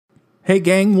Hey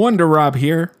gang, Wonder Rob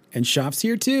here. And Shop's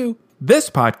here too. This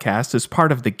podcast is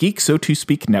part of the Geek So To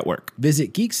Speak network.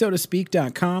 Visit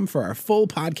geeksotospeak.com for our full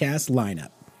podcast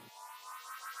lineup.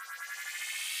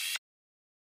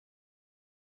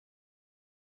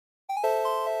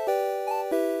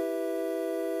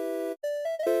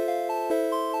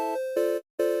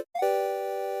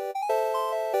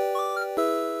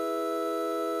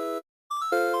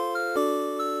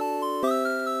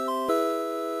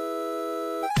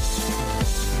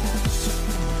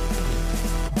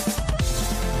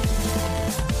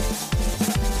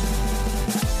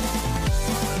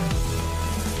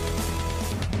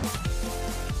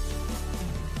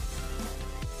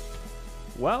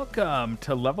 Welcome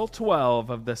to Level 12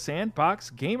 of the Sandbox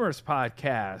Gamers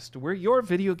Podcast. We're your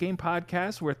video game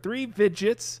podcast where three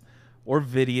vidgets, or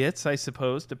vidiots, I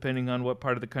suppose, depending on what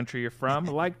part of the country you're from,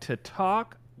 like to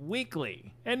talk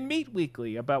weekly and meet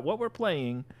weekly about what we're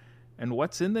playing and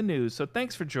what's in the news. So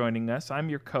thanks for joining us. I'm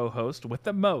your co-host with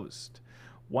the most,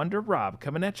 Wonder Rob,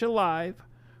 coming at you live,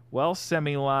 well,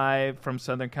 semi-live from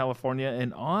Southern California.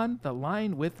 And on the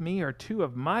line with me are two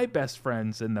of my best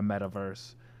friends in the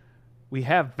metaverse. We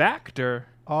have Vactor.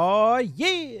 Oh,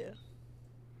 yeah.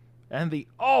 And the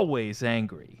always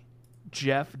angry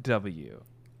Jeff W.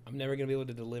 I'm never going to be able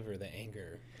to deliver the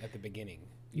anger at the beginning.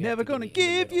 Never going to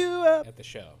give you up. At the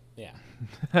show, yeah.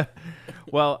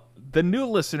 Well, the new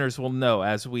listeners will know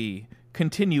as we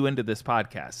continue into this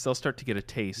podcast, they'll start to get a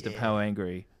taste of how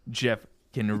angry Jeff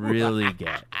can really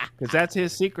get. Because that's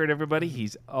his secret, everybody.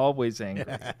 He's always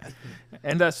angry.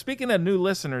 And speaking of new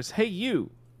listeners, hey, you,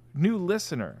 new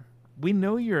listener. We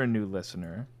know you're a new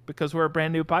listener because we're a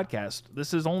brand new podcast.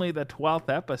 This is only the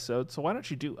 12th episode, so why don't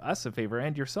you do us a favor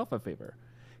and yourself a favor?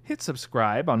 Hit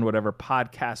subscribe on whatever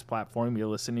podcast platform you're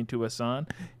listening to us on.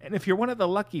 And if you're one of the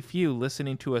lucky few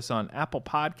listening to us on Apple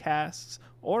Podcasts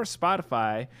or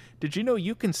Spotify, did you know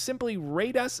you can simply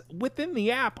rate us within the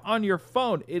app on your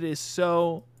phone? It is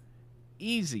so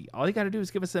easy. All you got to do is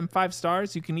give us them 5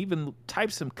 stars. You can even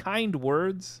type some kind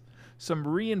words, some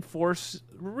reinforcement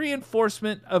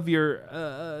of your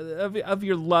of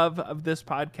your love of this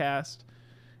podcast.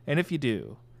 And if you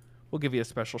do, we'll give you a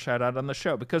special shout out on the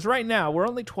show, because right now we're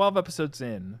only 12 episodes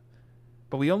in,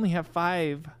 but we only have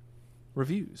 5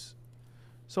 reviews.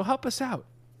 So help us out.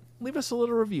 Leave us a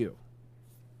little review.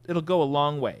 It'll go a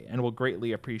long way, and we'll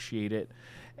greatly appreciate it.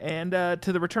 And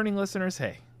to the returning listeners,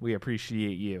 hey, we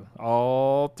appreciate you.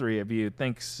 All 3 of you.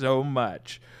 Thanks so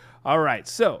much. All right,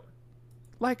 so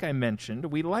like I mentioned,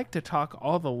 we like to talk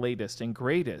all the latest and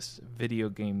greatest video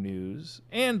game news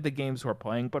and the games we're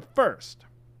playing. But first,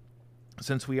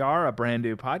 since we are a brand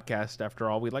new podcast, after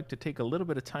all, we like to take a little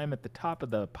bit of time at the top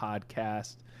of the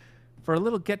podcast for a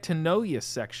little get to know you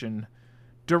section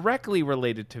directly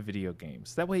related to video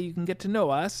games. That way you can get to know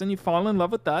us and you fall in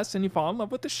love with us and you fall in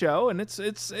love with the show, and it's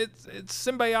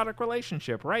symbiotic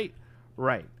relationship, right?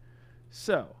 Right.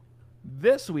 So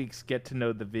this week's Get to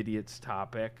Know the Vidiots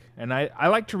topic, and I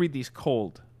like to read these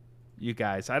cold, you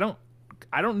guys. I don't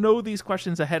know these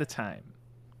questions ahead of time.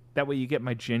 That way you get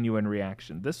my genuine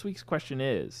reaction. This week's question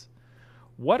is,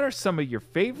 what are some of your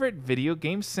favorite video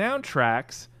game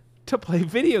soundtracks to play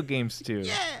video games to?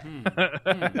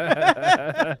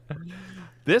 Yeah!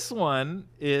 This one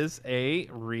is a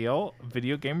real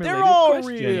video game related They're all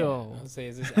question. real. I'll say,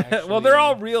 is this actually Well, they're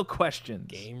all real questions.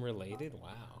 game related? Wow.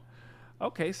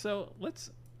 Okay, so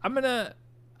I'm gonna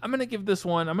give this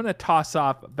one. I'm gonna toss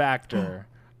off Vactor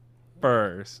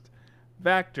first.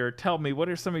 Vactor, tell me, what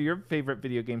are some of your favorite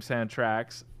video game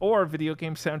soundtracks or video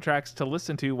game soundtracks to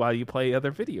listen to while you play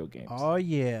other video games? Oh,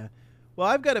 yeah. Well,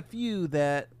 I've got a few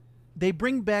that they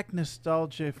bring back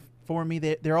nostalgia for me.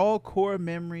 They're all core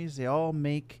memories. They all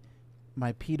make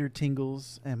my Peter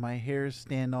tingles and my hairs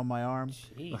stand on my arm.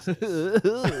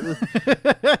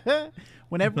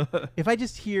 If I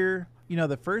just hear,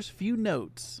 the first few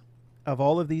notes of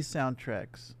all of these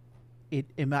soundtracks,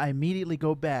 I immediately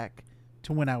go back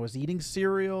to when I was eating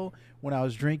cereal, when I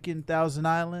was drinking Thousand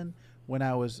Island, when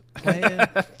I was playing,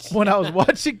 when I was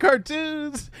watching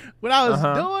cartoons, when I was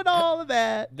doing all of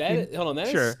that. Hold on, that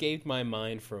Sure. escaped my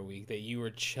mind for a week that you were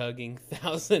chugging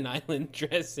Thousand Island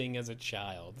dressing as a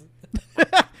child.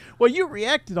 Well, you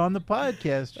reacted on the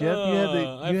podcast, Jeff.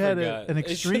 You had an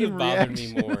extreme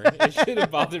reaction. It should have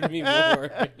bothered me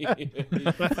more.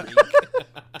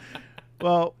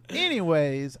 Well,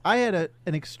 anyways, I had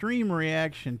an extreme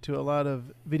reaction to a lot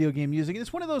of video game music.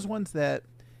 It's one of those ones that,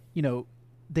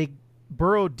 they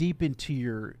burrow deep into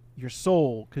your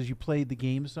soul because you played the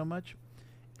game so much.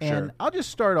 And Sure. I'll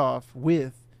just start off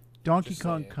with Donkey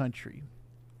Kong Country.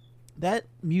 That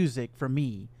music, for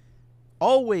me,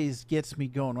 always gets me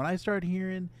going. When I start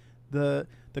hearing the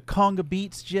conga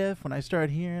beats, Jeff. When I start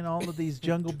hearing all of these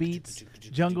jungle beats,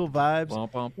 jungle vibes, Bum,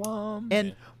 bum, bum.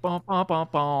 and Bum, bum, bum,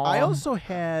 bum. I also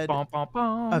had Bum, bum,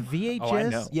 bum. a VHS. Oh, I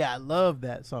know. Yeah, I love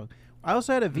that song. I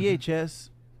also had a VHS.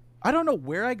 I don't know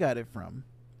where I got it from,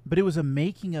 but it was a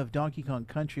making of Donkey Kong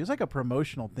Country. It was like a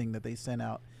promotional thing that they sent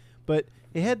out. But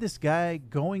it had this guy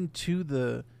going to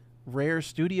the Rare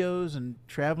Studios and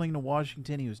traveling to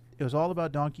Washington. It was all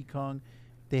about Donkey Kong.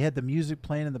 They had the music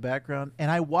playing in the background, and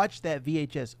I watched that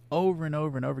VHS over and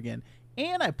over and over again,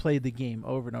 and I played the game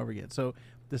over and over again. So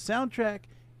the soundtrack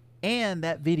and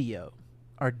that video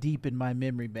are deep in my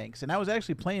memory banks. And I was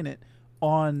actually playing it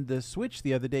on the Switch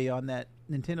the other day on that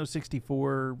Nintendo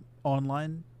 64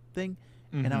 online thing,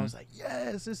 and I was like,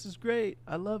 yes, this is great.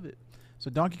 I love it. So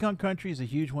Donkey Kong Country is a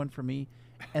huge one for me.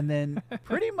 And then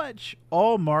pretty much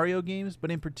all Mario games, but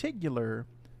in particular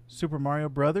Super Mario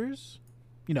Brothers.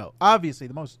 You know, obviously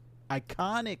the most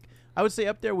iconic, I would say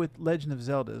up there with Legend of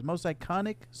Zelda, the most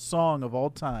iconic song of all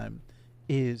time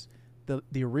is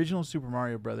the original Super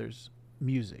Mario Brothers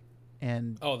music.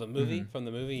 And the movie from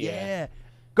the movie. yeah.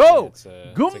 Go it's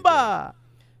a Goomba.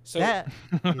 So That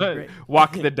is great.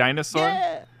 Walk the dinosaur.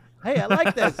 Yeah. Hey, I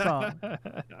like that song.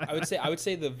 I would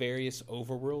say the various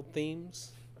overworld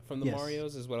themes from the Yes.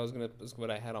 Marios is what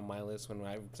I had on my list because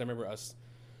I remember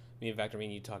me and Vector, me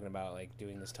and you talking about like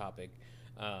doing this topic.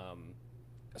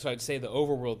 So I'd say the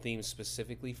overworld themes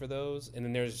specifically for those, and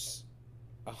then there's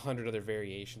 100 other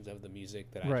variations of the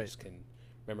music that I just can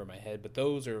remember in my head. But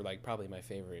those are like probably my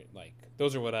favorite. Like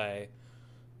those are what I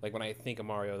like when I think of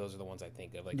Mario. Those are the ones I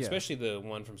think of. Like especially the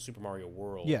one from Super Mario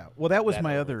World. Yeah. Well, that was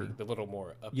my other. The little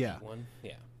more upbeat one.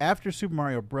 Yeah. After Super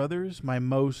Mario Brothers, my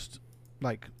most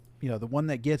the one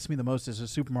that gets me the most is a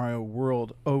Super Mario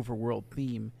World overworld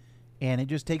theme, and it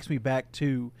just takes me back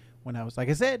to when I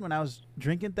was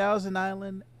drinking Thousand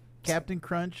Island, Captain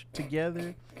Crunch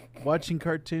together, watching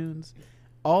cartoons,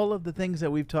 all of the things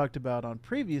that we've talked about on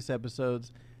previous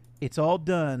episodes. It's all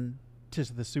done to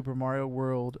the Super Mario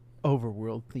World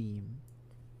overworld theme.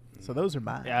 So those are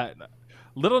mine. Yeah.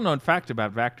 Little known fact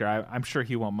about Vector, I'm sure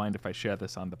he won't mind if I share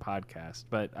this on the podcast,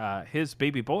 but his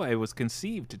baby boy was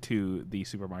conceived to the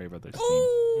Super Mario Brothers theme.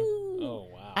 Oh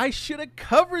wow! I should have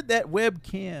covered that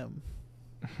webcam.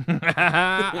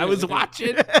 I was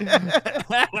watching.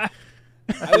 I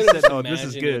would have "Oh, this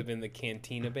is imagined it would good." have been the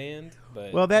Cantina Band,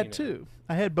 but Well, that too.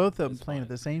 I had both of them It's playing fine. at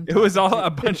the same It time. was all a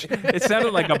bunch. It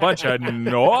sounded like a bunch of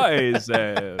noises.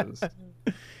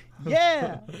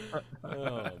 Yeah.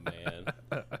 Oh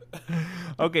man!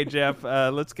 Okay, Jeff,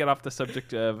 let's get off the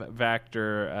subject of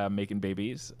Vector making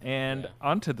babies and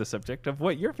onto the subject of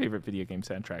what your favorite video game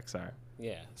soundtracks are.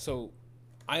 Yeah. So,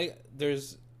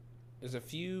 there's a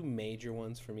few major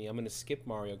ones for me. I'm gonna skip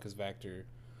Mario because Vector,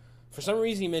 for some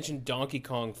reason, he mentioned Donkey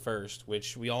Kong first,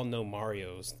 which we all know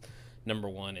Mario's number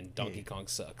one, and Donkey Kong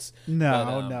sucks. No,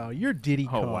 But, no, you're Diddy Oh,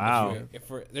 Kong. wow.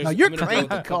 No, you're I'm gonna go with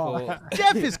Cranky a couple- Kong.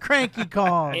 Jeff is Cranky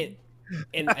Kong.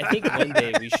 And I think one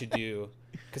day we should do,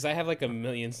 because I have like a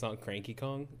million song Cranky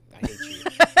Kong. I hate you.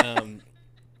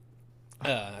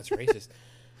 That's racist.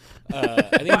 I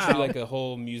think we should do like a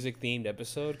whole music themed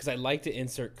episode because I like to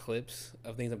insert clips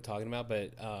of things I'm talking about.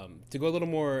 But to go a little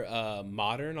more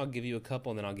modern, I'll give you a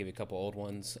couple, and then I'll give you a couple old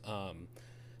ones.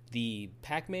 The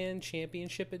Pac-Man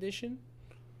Championship Edition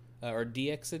or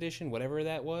DX Edition, whatever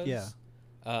that was.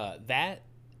 Yeah. That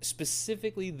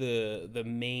specifically the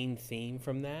main theme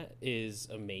from that is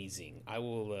amazing. I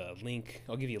will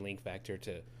I'll give you a link, Vector,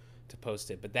 to post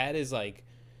it. But that is like,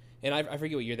 and I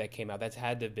forget what year that came out. That's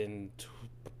had to have been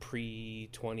pre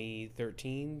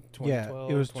 2013,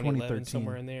 2012, it was 2011, 2013.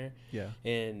 somewhere in there. Yeah.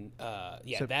 And that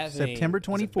thing September is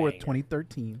a 24th, banger.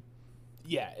 2013.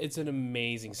 Yeah, it's an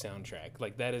amazing soundtrack.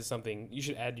 Like, that is something you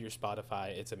should add to your Spotify.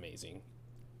 It's amazing.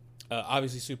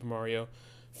 Obviously, Super Mario.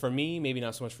 For me, maybe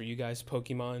not so much for you guys,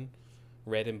 Pokemon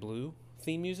Red and Blue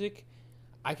theme music.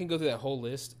 I can go through that whole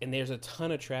list, and there's a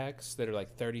ton of tracks that are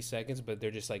like 30 seconds, but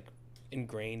they're just like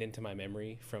ingrained into my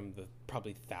memory from the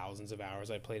probably thousands of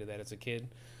hours I played of that as a kid.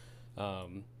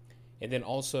 And then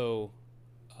also,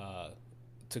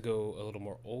 to go a little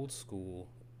more old school,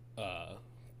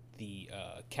 the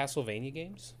Castlevania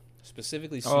games,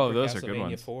 specifically Super those are good Castlevania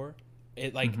ones. 4.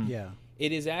 It like Yeah.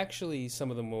 it is actually some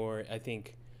of the more, I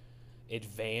think,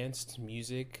 advanced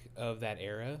music of that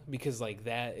era because like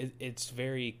that it's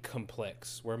very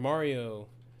complex. Where Mario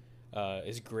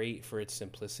is great for its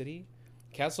simplicity,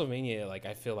 Castlevania, like,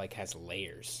 I feel like has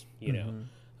layers. You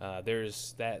know,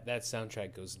 there's that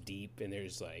soundtrack goes deep, and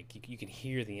there's like you can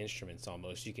hear the instruments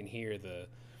almost. You can hear the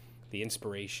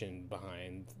inspiration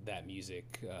behind that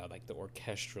music, like the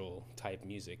orchestral type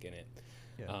music in it.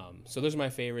 Yeah. So those are my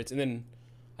favorites, and then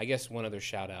I guess one other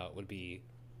shout out would be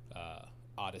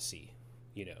Odyssey.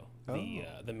 You know,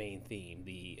 the main theme.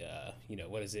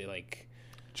 What is it like?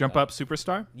 Jump Up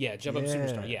Superstar? Yeah, Jump Up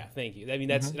Superstar. Yeah, thank you. I mean,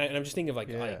 that's and I'm just thinking of like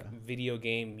video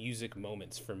game music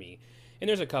moments for me. And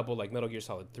there's a couple like Metal Gear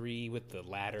Solid 3 with the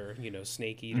ladder,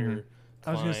 Snake Eater.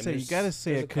 I was gonna say you gotta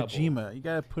say a Kojima. Couple. You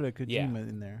gotta put a Kojima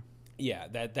in there. Yeah,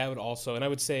 that would also, and I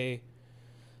would say,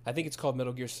 I think it's called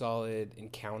Metal Gear Solid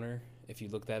Encounter. If you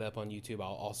look that up on YouTube,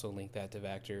 I'll also link that to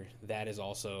Vector. That is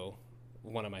also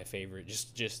one of my favorite.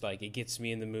 Just like it gets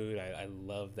me in the mood. I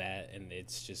love that, and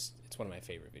it's one of my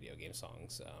favorite video game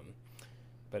songs.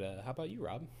 But how about you,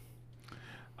 Rob?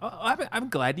 I'm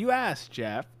glad you asked,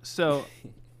 Jeff. So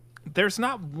there's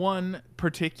not one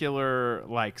particular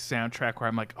like soundtrack where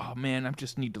I'm like, oh man, I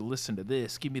just need to listen to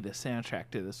this. Give me the soundtrack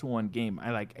to this one game.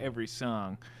 I like every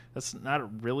song. That's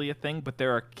not really a thing, but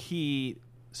there are key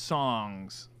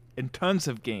songs in tons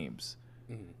of games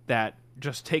that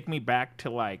just take me back to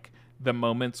like the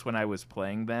moments when I was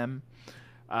playing them.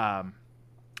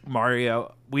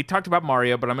 Mario, we talked about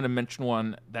Mario, but I'm going to mention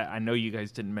one that I know you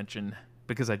guys didn't mention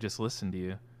because I just listened to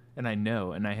you and I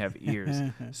know, and I have ears.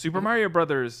 Super Mario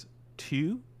Brothers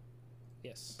 2.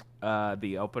 Yes.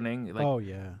 The opening. Like, oh,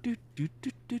 yeah.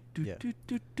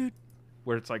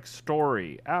 Where it's like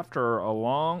story after a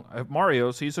long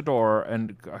Mario sees a door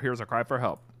and hears a cry for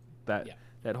help.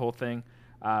 That whole thing.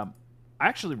 I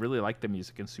actually really like the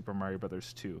music in Super Mario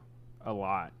Brothers 2 a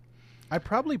lot. I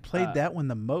probably played that one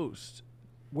the most,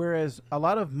 whereas a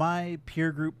lot of my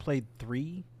peer group played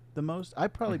 3 the most. I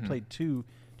probably played 2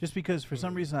 just because for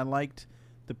some reason I liked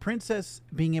the princess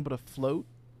being able to float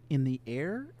in the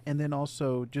air, and then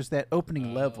also just that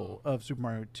opening level of Super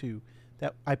Mario 2.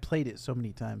 That I played it so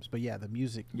many times, but yeah, the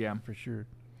music, for sure.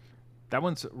 That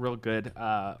one's real good.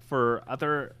 For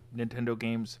other Nintendo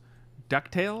games,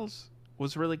 DuckTales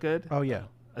was really good. Oh yeah,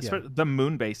 the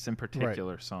Moonbase in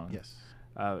particular song. Yes,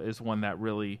 is one that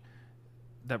really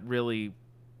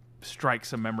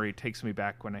strikes a memory, takes me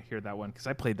back when I hear that one because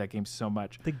I played that game so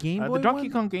much. The Game Boy, the Donkey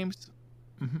Kong games.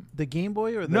 The Game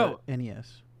Boy or the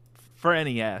NES? For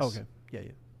NES. Okay, yeah.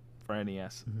 For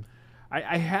NES.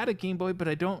 I had a Game Boy,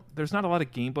 but there's not a lot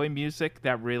of Game Boy music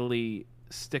that really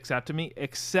sticks out to me,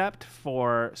 except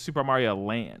for Super Mario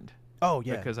Land. Oh,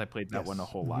 yeah. Because I played that one a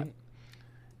whole lot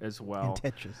as well.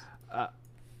 And Tetris.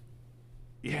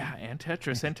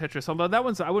 And Tetris.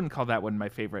 Although I wouldn't call that one my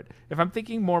favorite. If I'm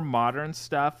thinking more modern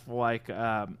stuff, like,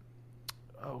 I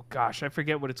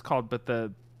forget what it's called, but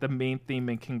the main theme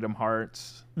in Kingdom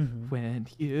Hearts. When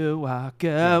you walk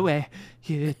away,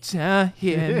 you don't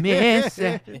hear me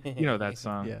say. You know that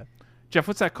song. Yeah. Jeff,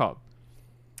 what's that called?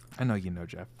 I know you know,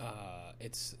 Jeff.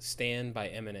 It's Stand by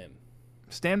Eminem.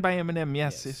 Stand by Eminem.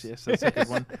 Yes. That's a good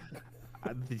one.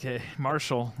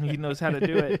 Marshall, he knows how to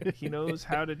do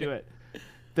it.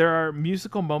 There are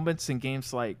musical moments in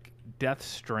games like Death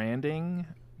Stranding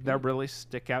that really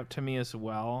stick out to me as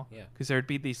well. Yeah. Because there'd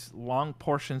be these long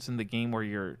portions in the game where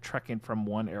you're trekking from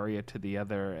one area to the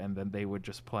other, and then they would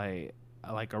just play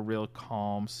like a real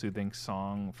calm, soothing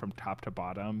song from top to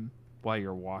bottom while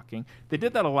you're walking. They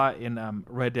did that a lot in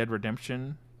Red Dead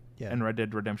Redemption and Red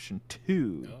Dead Redemption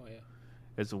 2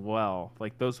 as well.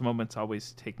 Like those moments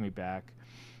always take me back.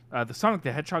 The Sonic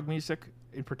the Hedgehog music,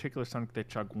 in particular Sonic the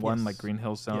Hedgehog 1, like Green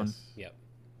Hill Zone,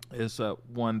 is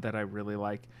one that I really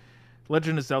like.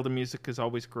 Legend of Zelda music is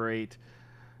always great.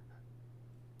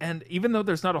 And even though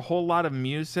there's not a whole lot of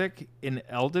music in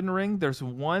Elden Ring, there's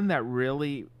one that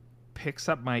really picks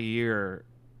up my ear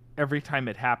every time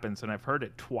it happens, and I've heard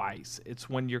it twice. It's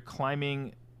when you're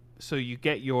climbing, so you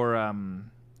get your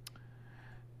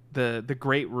the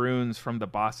great runes from the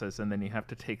bosses, and then you have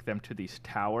to take them to these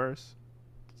towers,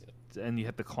 and you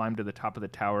have to climb to the top of the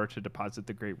tower to deposit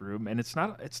the great rune. And it's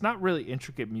not really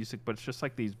intricate music, but it's just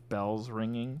like these bells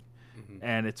ringing.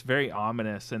 And it's very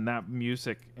ominous, and that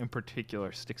music in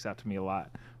particular sticks out to me a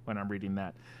lot when I'm reading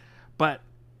that. But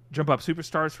Jump Up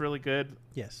Superstar is really good.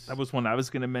 Yes. That was one I was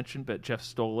going to mention, but Jeff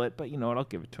stole it. But you know what? I'll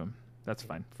give it to him. That's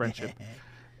fine. Friendship.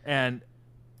 And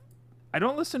I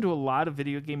don't listen to a lot of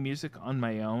video game music on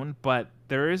my own, but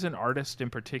there is an artist in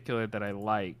particular that I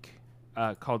like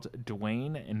called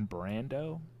Dwayne and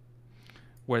Brando,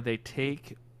 where they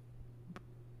take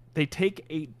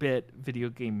 8-bit video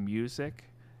game music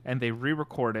and they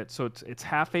re-record it, so it's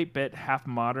half 8-bit, half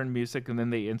modern music, and then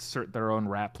they insert their own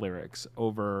rap lyrics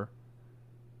over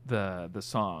the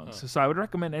songs. So I would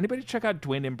recommend anybody check out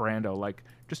Dwayne and Brando. Like,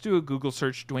 just do a Google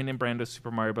search, Dwayne and Brando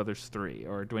Super Mario Brothers 3,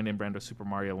 or Dwayne and Brando Super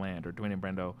Mario Land, or Dwayne and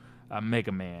Brando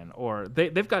Mega Man, or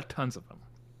they've got tons of them.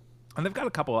 And they've got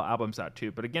a couple of albums out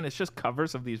too, but again, it's just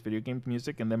covers of these video game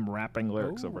music and them rapping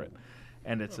lyrics over it.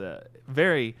 And it's a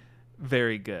very,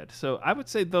 very good. So I would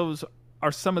say those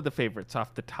are some of the favorites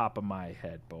off the top of my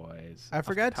head, boys. I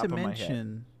forgot to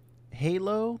mention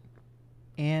Halo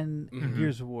and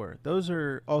Gears of War. Those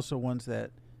are also ones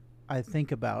that I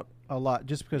think about a lot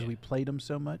just because we played them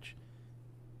so much.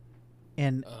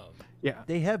 And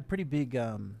they have pretty big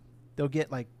they'll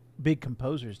get like big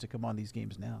composers to come on these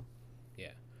games now.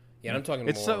 Yeah, and I'm talking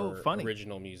it's more so funny.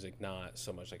 Original music, not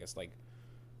so much, I guess, like,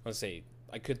 I would say,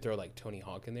 I could throw, like, Tony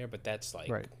Hawk in there, but that's, like,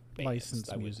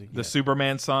 licensed music. The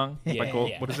Superman song?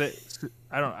 Yeah. What is it?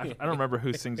 I don't remember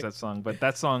who sings that song, but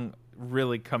that song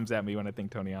really comes at me when I think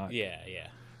Tony Hawk. Yeah.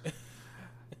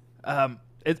 And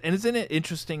isn't it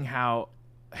interesting how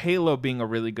Halo being a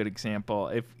really good example,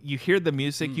 if you hear the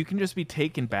music, you can just be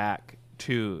taken back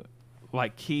to,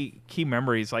 like, key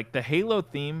memories. Like, the Halo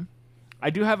theme, I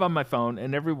do have on my phone,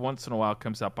 and every once in a while it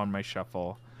comes up on my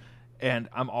shuffle. And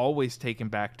I'm always taken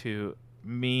back to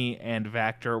me and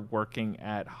Vactor working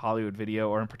at Hollywood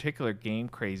Video, or in particular Game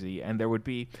Crazy. And there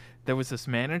was this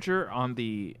manager on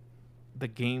the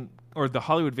game, or the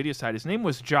Hollywood Video side. His name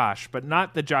was Josh, but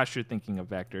not the Josh you're thinking of,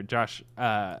 Vactor. Josh,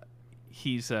 I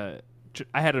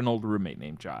had an old roommate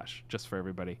named Josh, just for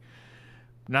everybody.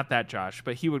 Not that Josh,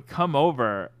 but he would come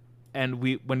over, and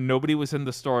when nobody was in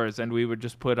the stores, and we would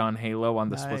just put on Halo on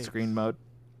the split screen mode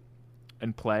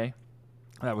and play.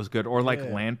 That was good. Or like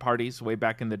LAN parties way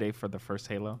back in the day for the first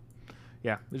Halo.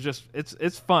 Yeah,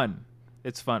 it's fun.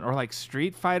 It's fun. Or like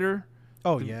Street Fighter.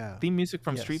 Oh yeah, theme music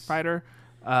from Street Fighter.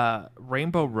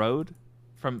 Rainbow Road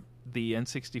from the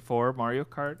N64 Mario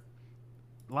Kart.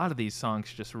 A lot of these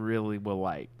songs just really will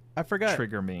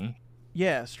trigger me.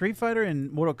 Yeah, Street Fighter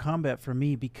and Mortal Kombat for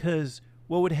me, because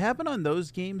what would happen on those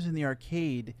games in the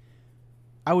arcade,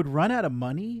 I would run out of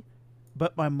money,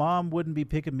 but my mom wouldn't be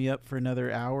picking me up for another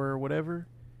hour or whatever.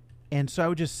 And so I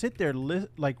would just sit there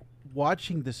like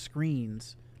watching the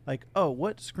screens, like, oh,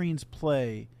 what screens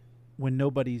play when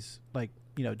nobody's like,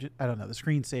 I don't know, the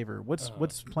screensaver,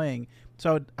 what's playing.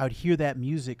 So I would hear that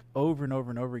music over and over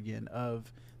and over again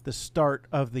of the start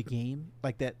of the game,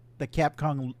 like the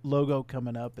Capcom logo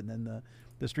coming up, and then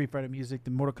the Street Fighter music.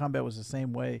 The Mortal Kombat was the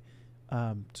same way.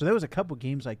 So there was a couple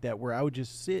games like that where I would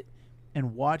just sit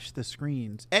and watch the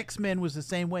screens. X-Men was the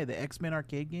same way. The X-Men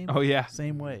arcade game. Oh yeah,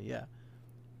 same way. Yeah.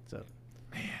 So,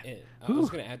 man, I was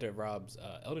going to add to Rob's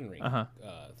Elden Ring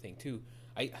thing too.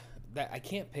 I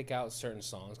can't pick out certain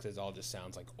songs because it all just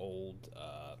sounds like old,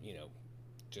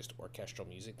 just orchestral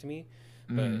music to me.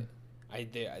 But I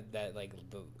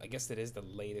guess that is the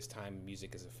latest time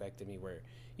music has affected me, where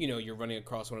you're running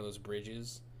across one of those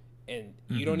bridges and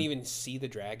you don't even see the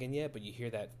dragon yet, but you hear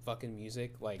that fucking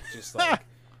music it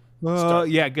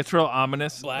gets real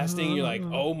ominous, blasting. You're like,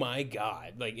 oh my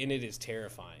god, and it is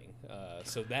terrifying.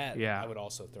 So that I would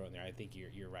also throw in there. I think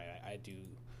you're right. I do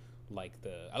like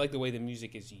the way the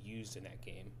music is used in that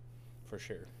game, for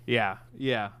sure. Yeah.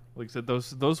 Like I said,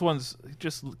 those ones,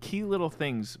 just key little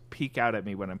things peek out at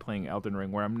me when I'm playing Elden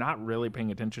Ring, where I'm not really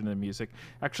paying attention to the music.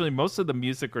 Actually, most of the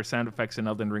music or sound effects in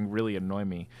Elden Ring really annoy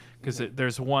me, because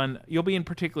there's one, you'll be in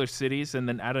particular cities, and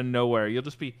then out of nowhere, you'll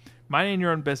just be minding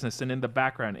your own business, and in the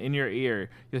background, in your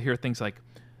ear, you'll hear things like,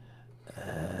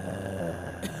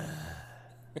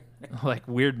 like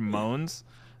weird moans.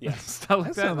 Yeah, stuff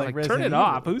like that. Like, turn it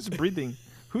off. Who's breathing?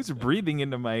 Who's breathing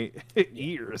into my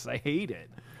ears? I hate it.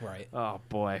 Right. Oh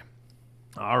boy.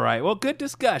 All right. Well, good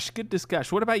discussion.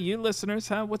 What about you, listeners?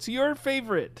 What's your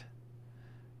favorite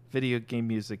video game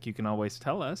music? You can always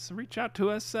tell us. Reach out to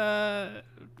us.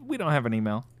 We don't have an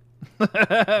email,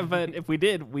 but if we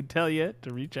did, we'd tell you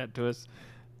to reach out to us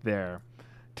there.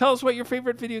 Tell us what your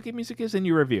favorite video game music is in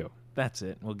your review. That's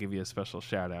it. We'll give you a special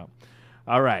shout out.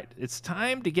 All right, it's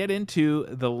time to get into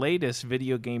the latest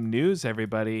video game news,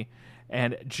 everybody.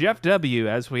 And Jeff W.,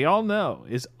 as we all know,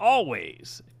 is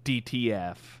always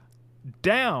DTF,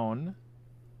 down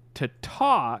to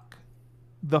talk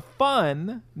the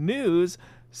fun news.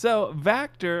 So,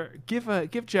 Vactor,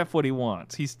 give Jeff what he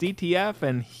wants. He's DTF,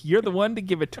 and you're the one to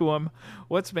give it to him.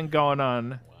 What's been going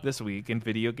on this week in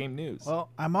video game news? Well,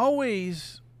 I'm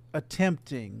always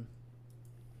attempting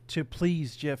to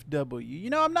please Jeff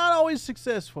W. I'm not always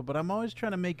successful, but I'm always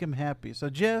trying to make him happy. So,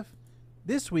 Jeff,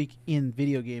 this week in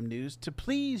video game news, to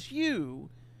please you,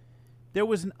 there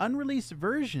was an unreleased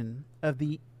version of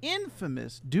the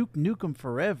infamous Duke Nukem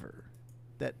Forever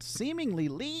that seemingly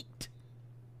leaked.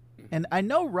 And I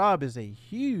know Rob is a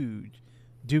huge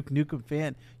Duke Nukem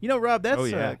fan. Rob,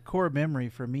 that's a core memory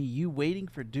for me. You waiting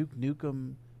for Duke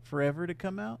Nukem Forever to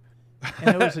come out?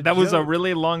 And it was a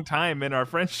really long time in our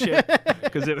friendship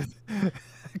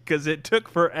because it took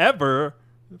forever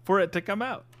for it to come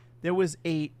out. There was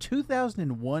a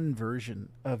 2001 version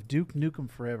of Duke Nukem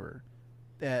Forever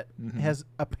that has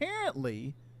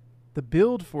apparently the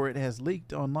build for it has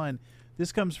leaked online.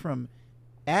 This comes from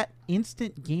at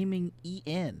Instant Gaming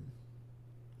EN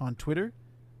on Twitter,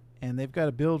 and they've got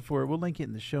a build for it. We'll link it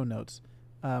in the show notes.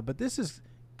 But this is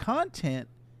content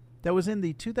that was in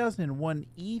the 2001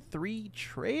 E3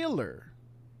 trailer.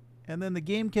 And then the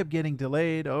game kept getting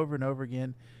delayed over and over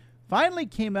again. Finally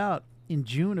came out in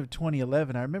June of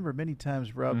 2011. I remember many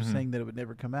times Rob saying that it would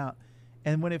never come out.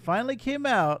 And when it finally came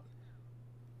out,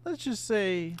 let's just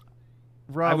say,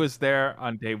 Rob... I was there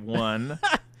on day one.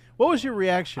 What was your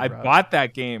reaction, Rob? I bought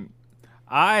that game.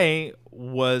 I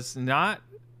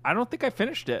don't think I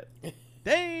finished it.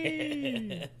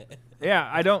 Dang! Yeah,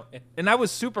 I don't. And I was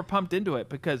super pumped into it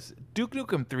because Duke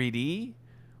Nukem 3D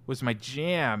was my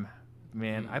jam.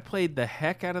 Man, I played the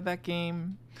heck out of that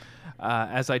game.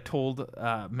 As I told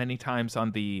many times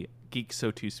on the Geek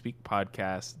So To Speak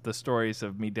podcast, the stories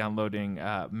of me downloading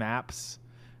maps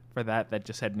for that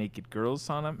just had naked girls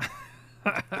on them.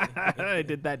 I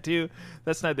did that too.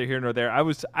 That's neither here nor there. I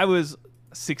was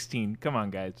 16. Come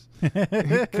on, guys.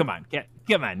 Come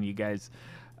on, you guys.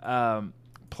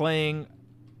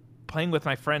 Playing with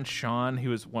my friend Sean,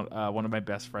 who was one of my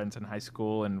best friends in high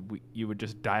school, and you would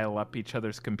just dial up each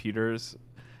other's computers,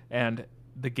 and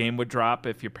the game would drop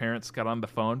if your parents got on the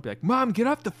phone. Be like, "Mom, get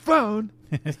off the phone!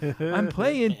 I'm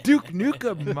playing Duke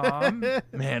Nukem, Mom."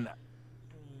 Man,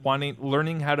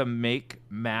 learning how to make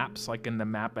maps like in the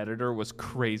map editor was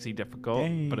crazy difficult,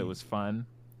 but it was fun.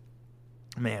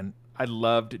 Man, I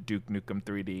loved Duke Nukem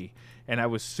 3D, and I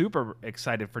was super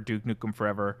excited for Duke Nukem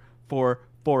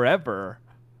Forever.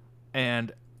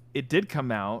 And it did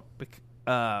come out.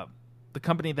 The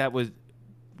company that was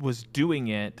doing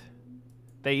it,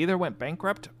 they either went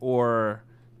bankrupt or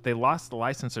they lost the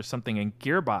license or something, and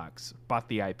Gearbox bought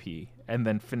the IP and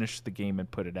then finished the game and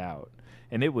put it out.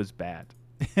 And it was bad.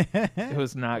 It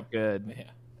was not good.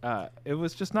 It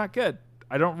was just not good.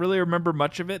 I don't really remember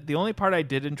much of it. The only part I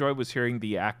did enjoy was hearing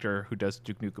the actor who does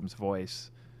Duke Nukem's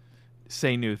voice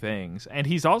say new things. And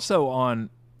he's also on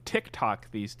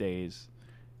TikTok these days,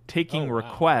 taking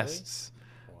requests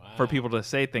for people to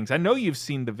say things. I know you've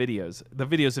seen the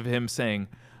videos of him saying,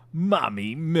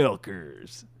 "Mommy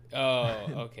milkers." Oh,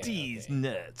 okay. These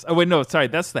nuts. Oh, wait, no, sorry.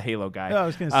 That's the Halo guy. I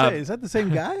was going to say, is that the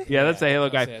same guy? Yeah, that's the Halo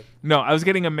guy. No, I was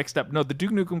getting him mixed up. No, the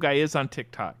Duke Nukem guy is on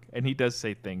TikTok, and he does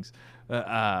say things.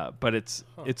 But it's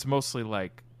mostly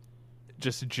like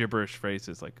just gibberish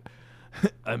phrases like,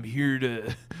 "I'm here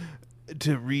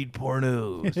to read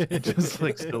pornos." Just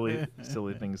like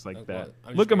silly things like that.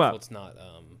 Well, Look him up.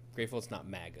 Grateful it's not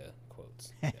MAGA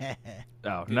quotes. Yeah.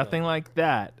 Oh, nothing like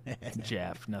that,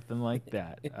 Jeff. Nothing like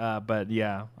that. But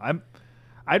yeah,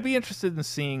 I'd be interested in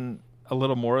seeing a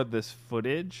little more of this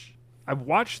footage. I've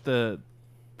watched the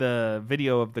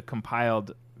video of the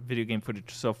compiled video game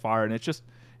footage so far, and it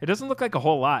doesn't look like a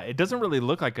whole lot. It doesn't really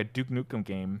look like a Duke Nukem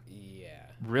game. Yeah.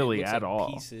 Really it looks at like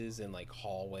all. Pieces and like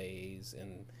hallways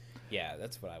and. Yeah,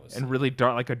 that's what I was. And really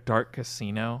dark, like a dark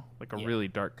casino, really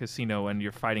dark casino, and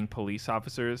you're fighting police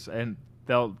officers, and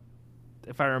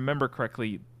if I remember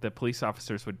correctly, the police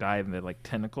officers would die, and the like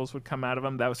tentacles would come out of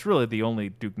them. That was really the only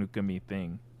Duke Nukem-y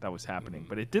thing that was happening,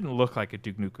 but it didn't look like a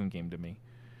Duke Nukem game to me.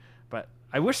 But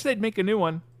I wish they'd make a new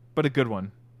one, but a good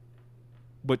one,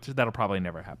 which that'll probably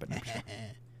never happen. I'm sure.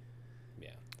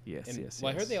 Yeah. Yes.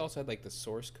 Well, I heard they also had like the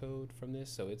source code from this,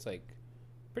 so it's like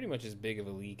pretty much as big of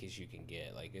a leak as you can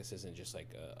get. Like, this isn't just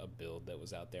like a build that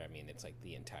was out there. I mean, it's like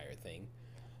the entire thing,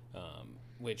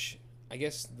 which I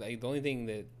guess the only thing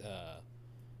that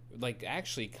like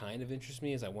actually kind of interests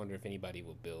me is I wonder if anybody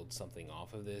will build something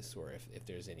off of this, or if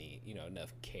there's any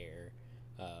enough care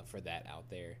for that out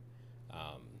there.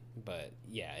 But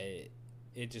yeah,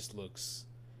 it just looks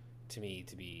to me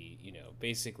to be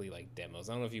basically like demos.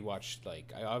 I don't know if you watched,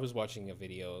 like I was watching a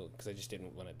video because I just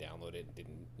didn't want to download it and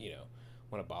didn't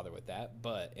want to bother with that,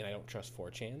 and I don't trust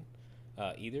 4chan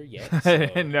either yet. So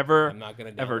I'm not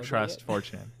gonna ever trust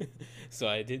 4chan. So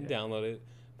I didn't download it,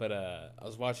 but I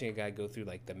was watching a guy go through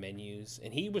like the menus,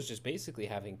 and he was just basically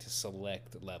having to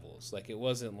select levels. Like, it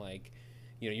wasn't like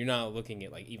you're not looking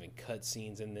at like even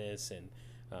cutscenes in this, and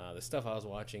the stuff I was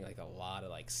watching, like a lot of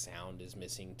like sound is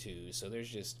missing too. So there's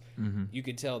just you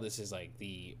could tell this is like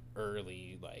the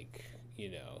early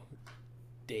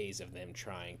days of them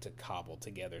trying to cobble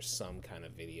together some kind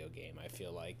of video game. I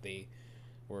feel like they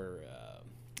were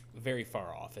very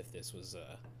far off if this was the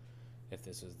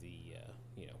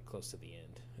close to the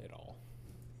end at all.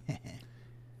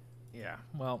 Yeah.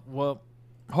 Well,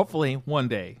 hopefully one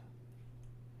day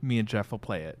me and Jeff will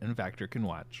play it and Vector can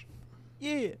watch.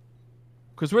 Yeah.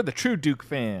 Because we're the true Duke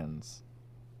fans.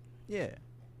 Yeah.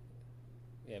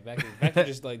 Yeah,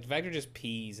 Vector just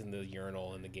pees in the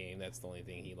urinal in the game. That's the only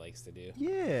thing he likes to do.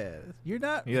 Yeah, you're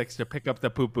not. He likes to pick up the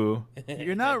poo poo.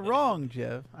 You're not wrong,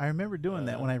 Jeff. I remember doing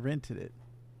that when I rented it.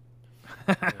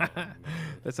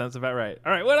 That sounds about right.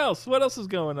 All right, what else? What else is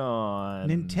going on?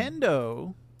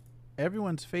 Nintendo,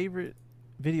 everyone's favorite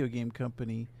video game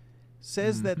company,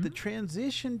 says that the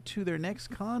transition to their next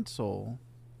console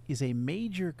is a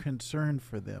major concern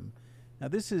for them. Now,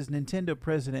 this is Nintendo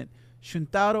president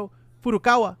Shuntaro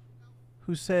Furukawa,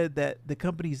 who said that the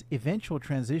company's eventual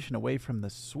transition away from the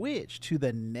Switch to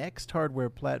the next hardware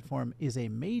platform is a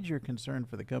major concern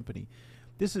for the company.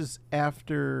 This is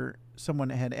after someone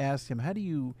had asked him, how do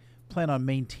you plan on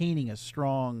maintaining a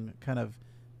strong kind of,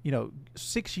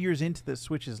 6 years into the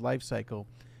Switch's life cycle,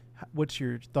 what's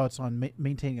your thoughts on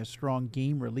maintaining a strong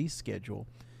game release schedule?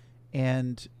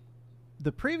 And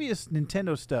the previous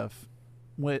Nintendo stuff,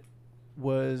 what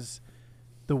was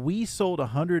the Wii sold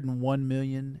 101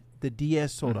 million, the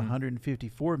DS sold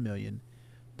 154 million,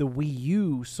 the Wii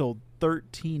U sold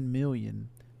 13 million,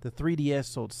 the 3DS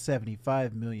sold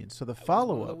 75 million. So the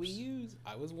follow-ups.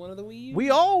 I was one of the Wii U's. We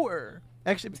all were.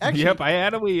 Actually, yep, I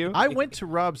had a Wii U. I went to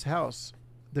Rob's house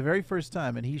the very first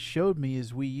time, and he showed me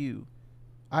his Wii U.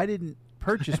 I didn't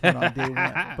purchase one on day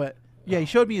one, but yeah, he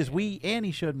showed me his Wii, and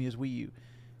he showed me his Wii U.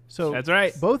 So that's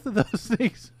right. Both of those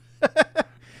things.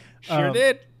 Sure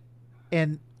did.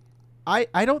 And I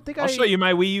don't think I'll show you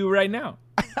my Wii U right now.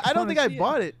 I don't think I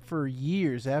bought it for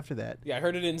years after that. Yeah, I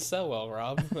heard it didn't sell well,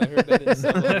 Rob. I heard that didn't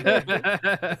sell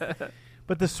well.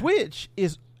 But the Switch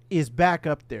is back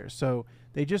up there. So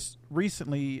they just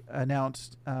recently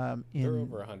announced they're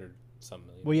over 100 some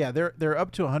million. Well, yeah, they're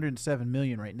up to 107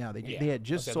 million right now. They had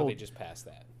just sold. They just passed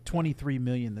that. 23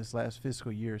 million this last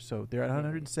fiscal year, so they're at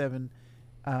 107.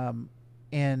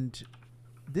 And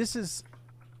this is,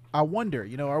 I wonder,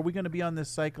 are we going to be on this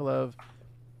cycle of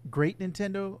great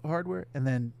Nintendo hardware and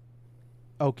then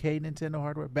okay Nintendo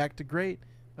hardware, back to great,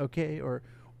 okay,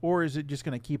 or is it just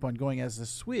going to keep on going as the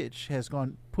Switch has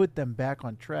put them back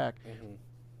on track?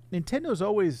 Nintendo's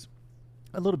always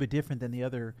a little bit different than the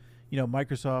other,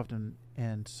 Microsoft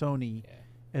and Sony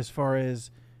as far as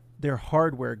their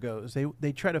hardware goes.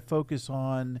 They try to focus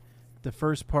on the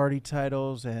first party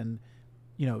titles and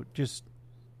just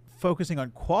focusing on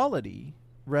quality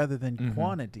rather than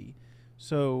quantity.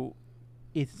 So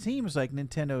it seems like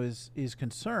Nintendo is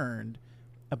concerned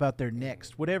about their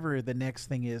next, whatever the next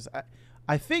thing is.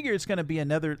 I figure it's going to be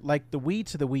another, like the Wii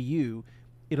to the Wii U,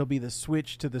 it'll be the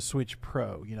Switch to the Switch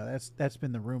Pro. That's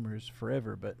been the rumors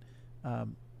forever. But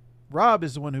Rob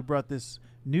is the one who brought this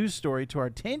news story to our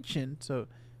attention. So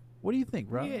what do you think,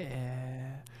 Rob?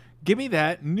 Yeah. Give me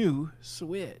that new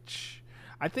Switch.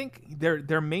 I think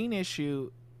their main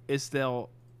issue is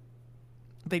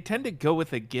they tend to go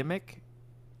with a gimmick.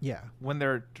 Yeah. When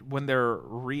they're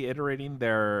reiterating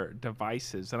their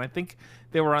devices, and I think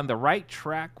they were on the right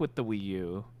track with the Wii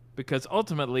U because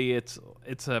ultimately it's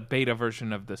a beta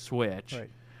version of the Switch.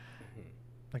 Right.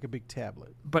 Like a big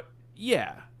tablet. But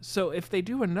yeah, so if they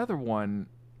do another one,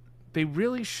 they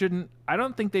really shouldn't. I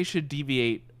don't think they should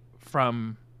deviate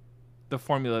from the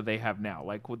formula they have now.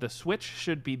 Like the Switch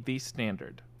should be the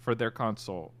standard for their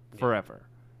console forever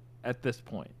at this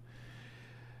point.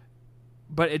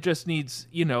 But it just needs,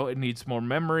 it needs more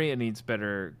memory. It needs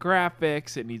better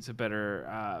graphics. It needs a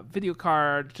better video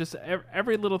card. Just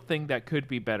every little thing that could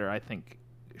be better, I think,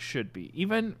 should be.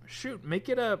 Even make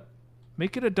it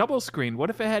a double screen. What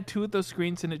if it had two of those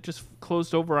screens and it just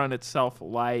closed over on itself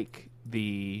like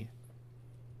the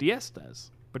DS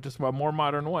does, but just a more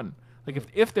modern one? Like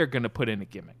if they're going to put in a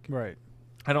gimmick, right?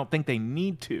 I don't think they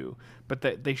need to,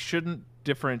 but they shouldn't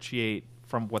differentiate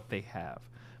from what they have.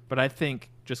 But I think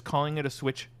just calling it a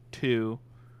Switch 2,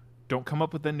 don't come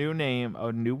up with a new name,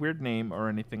 a new weird name or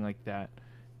anything like that,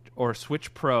 or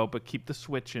Switch Pro, but keep the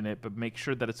Switch in it, but make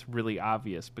sure that it's really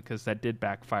obvious because that did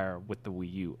backfire with the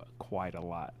Wii U quite a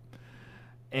lot.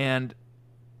 And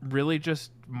really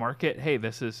just market, hey,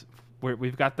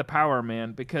 we've got the power,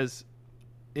 man, because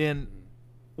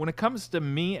when it comes to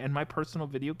me and my personal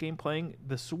video game playing,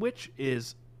 the Switch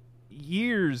is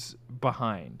years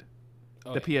behind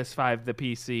the PS5, the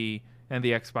PC, and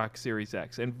the Xbox Series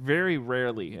X. And very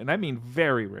rarely, and I mean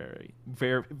very rarely,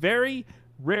 very, very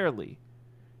rarely,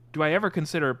 do I ever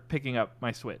consider picking up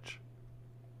my Switch.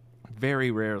 Very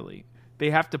rarely.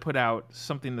 They have to put out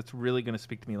something that's really going to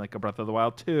speak to me, like a Breath of the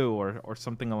Wild 2 or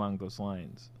something along those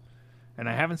lines. And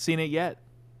I haven't seen it yet.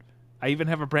 I even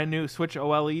have a brand new Switch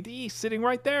OLED sitting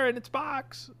right there in its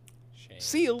box. Shame.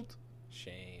 Sealed.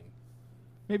 Shame.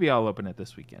 Maybe I'll open it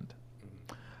this weekend.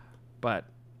 But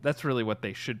that's really what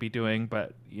they should be doing.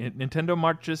 But Nintendo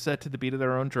marches to the beat of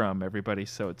their own drum, everybody.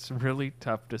 So it's really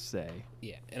tough to say.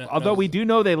 Yeah. Although we do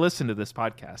know they listen to this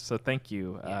podcast, so thank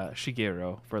you,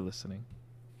 Shigeru, for listening.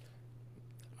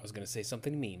 I was gonna say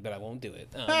something mean, but I won't do it.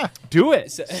 Do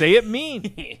it. Say it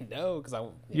mean. No,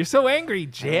 because you're so angry,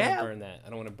 Jam. I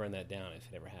don't want to burn that down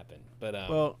if it ever happened. But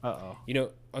well, you know,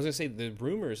 I was gonna say the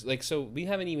rumors, like, so we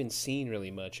haven't even seen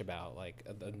really much about like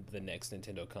the next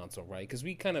Nintendo console, right? Because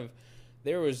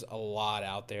there was a lot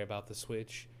out there about the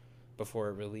Switch before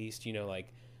it released. You know,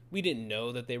 like we didn't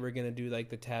know that they were gonna do like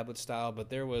the tablet style, but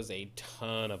there was a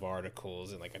ton of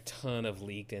articles and like a ton of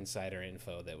leaked insider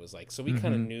info that was like, so we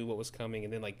kind of knew what was coming.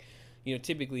 And then like, you know,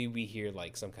 typically we hear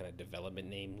like some kind of development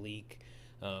name leak.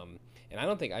 And I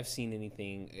don't think I've seen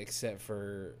anything except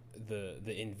for the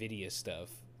NVIDIA stuff,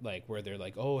 like where they're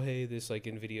like, oh, hey, this like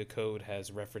NVIDIA code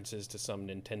has references to some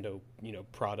Nintendo, you know,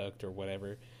 product or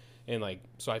whatever. And like,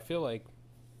 so I feel like,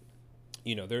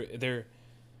 you know, they're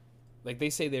like,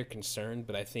 they say they're concerned,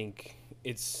 but I think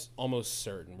it's almost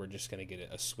certain we're just going to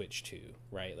get a Switch 2,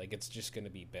 right? Like, it's just going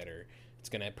to be better. It's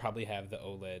going to probably have the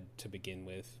OLED to begin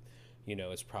with. You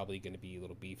know, it's probably going to be a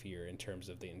little beefier in terms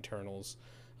of the internals.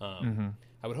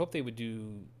 I would hope they would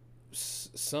do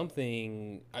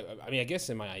something. I mean, I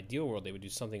guess in my ideal world, they would do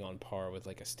something on par with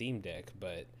like a Steam Deck,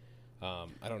 but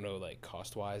I don't know, like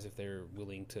cost wise, if they're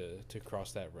willing to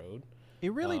cross that road.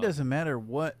 It really doesn't matter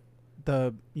what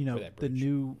the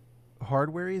new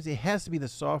hardware is. It has to be the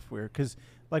software, because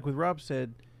like with Rob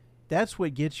said, that's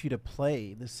what gets you to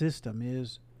play the system.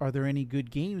 Is, are there any good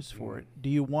games for it? Do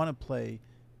you want to play?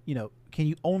 You know, can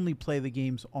you only play the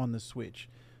games on the Switch?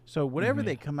 So whatever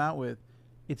they come out with,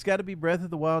 it's got to be Breath of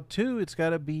the Wild 2. It's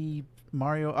got to be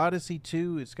Mario Odyssey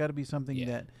 2. It's got to be something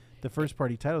that the first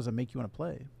party titles that make you want to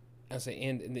play. I say,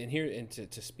 and here, and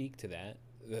to speak to that,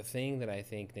 the thing that I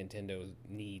think Nintendo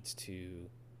needs to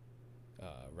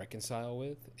reconcile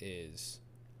with is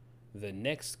the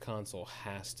next console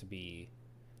has to be,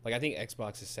 like, I think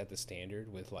Xbox has set the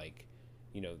standard with, like,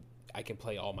 you know, I can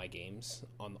play all my games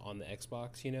on the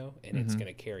Xbox, you know, and it's going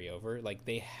to carry over. Like,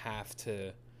 they have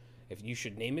to, if you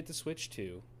should name it the Switch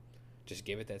 2, just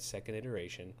give it that second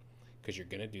iteration, because you're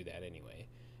going to do that anyway.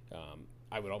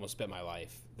 I would almost bet my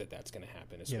life that that's going to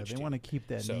happen. Yeah, they want to keep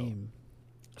that name.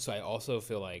 So I also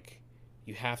feel like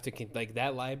you have to, like,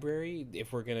 that library,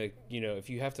 if we're going to, you know, if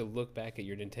you have to look back at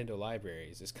your Nintendo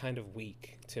libraries, is kind of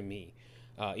weak to me.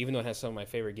 Even though it has some of my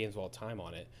favorite games of all time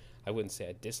on it, I wouldn't say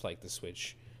I dislike the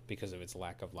Switch because of its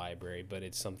lack of library, but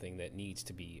it's something that needs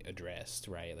to be addressed,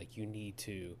 right? Like, you need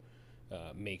to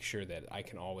make sure that I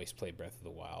can always play Breath of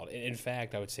the Wild. And in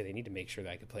fact, I would say they need to make sure that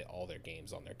I can play all their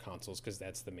games on their consoles, because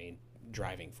that's the main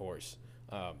driving force.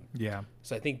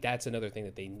 So I think that's another thing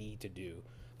that they need to do.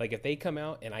 Like, if they come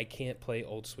out and I can't play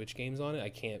old Switch games on it, I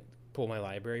can't pull my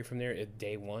library from there at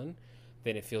day one,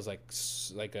 then it feels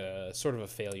like a sort of a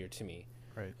failure to me.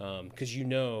 Right. Because, you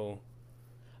know,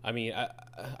 I mean,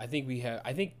 I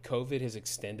think COVID has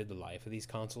extended the life of these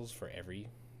consoles for every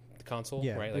console,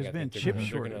 right? Like, there's been they're chip going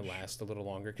shortage. to last a little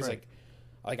longer. Because,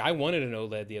 like I wanted an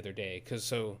OLED the other day.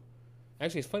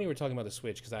 Actually, it's funny we're talking about the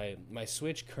Switch, because my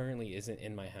Switch currently isn't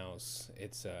in my house.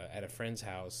 It's at a friend's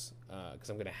house, because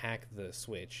I'm going to hack the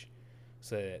Switch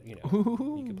so that, you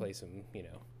know, you can play some, you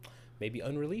know, maybe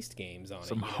unreleased games on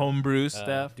some it. homebrew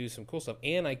stuff. Do some cool stuff.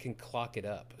 And I can clock it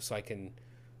up, so I can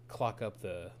clock up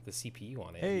the CPU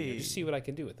on it. Hey. You know, just see what I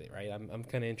can do with it, right? I'm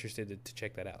kind of interested to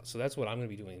check that out. So that's what I'm going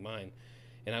to be doing with mine.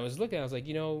 And I was looking, I was like,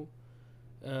 you know,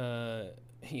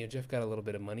 Jeff got a little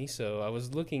bit of money, so I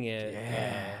was looking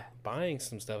at buying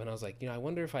some stuff, and I was like, you know, I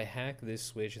wonder if I hack this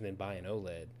Switch and then buy an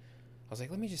OLED. I was like,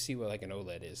 let me just see what like an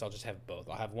OLED is. I'll just have both.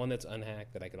 I'll have one that's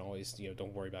unhacked that I can always, you know,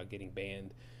 don't worry about getting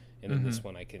banned, and then this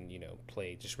one I can, you know,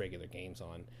 play just regular games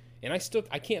on. And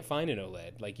I can't find an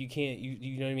OLED. Like, you can't,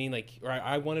 you know what I mean? Like, or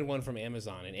I wanted one from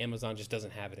Amazon, and Amazon just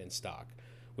doesn't have it in stock,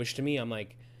 which to me, I'm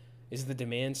like, is the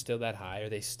demand still that high? Are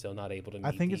they still not able to meet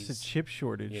I think these, it's a chip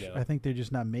shortage. you know? I think they're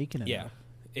just not making enough. Yeah.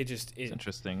 It's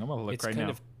interesting. I'm going to look right now. It's kind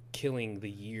of killing the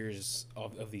years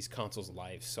of these consoles'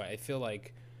 lives. So I feel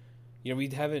like, you know, we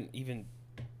haven't even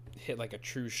hit like a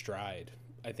true stride,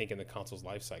 I think, in the console's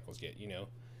life cycles yet, you know?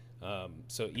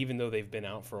 So even though they've been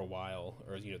out for a while,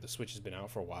 or, you know, the Switch has been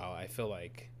out for a while, I feel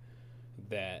like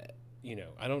that, you know,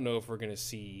 I don't know if we're going to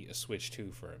see a Switch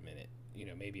 2 for a minute, you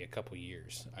know, maybe a couple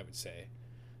years, I would say.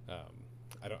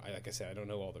 Like I said, I don't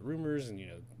know all the rumors, and, you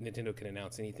know, Nintendo can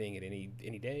announce anything at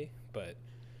any day, but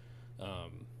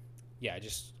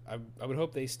I would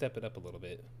hope they step it up a little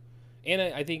bit. And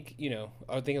I think, you know,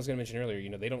 I think I was going to mention earlier, you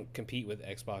know, they don't compete with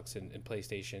Xbox and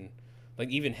PlayStation like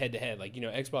even head to head, like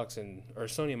Xbox and or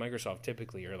Sony and Microsoft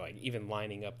typically are like even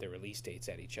lining up their release dates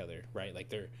at each other, right? Like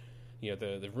they're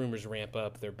the rumors ramp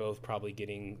up. They're both probably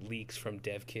getting leaks from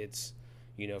dev kits,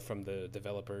 from the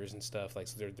developers and stuff. Like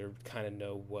so they're kind of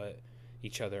know what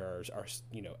each other are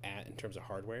at in terms of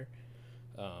hardware.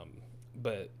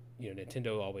 But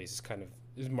Nintendo always kind of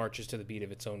marches to the beat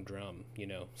of its own drum,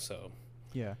 so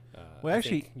Yeah. well,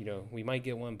 actually, we might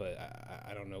get one, but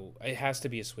I don't know. It has to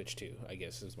be a Switch 2, I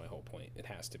guess is my whole point. It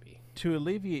has to be. To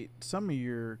alleviate some of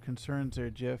your concerns there,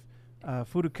 Jeff,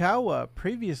 Furukawa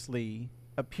previously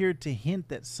appeared to hint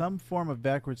that some form of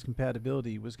backwards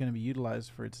compatibility was going to be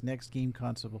utilized for its next game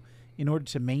console in order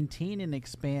to maintain and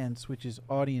expand Switch's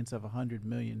audience of 100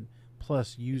 million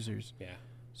plus users. Yeah.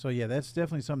 So, yeah, that's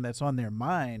definitely something that's on their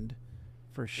mind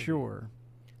for sure.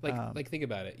 Like think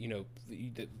about it.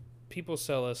 The people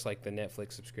sell us like the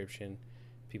Netflix subscription.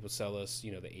 People sell us, the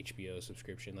HBO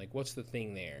subscription. Like, what's the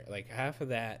thing there? Like, half of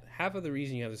the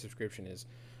reason you have the subscription is,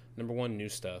 number one, new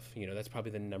stuff. That's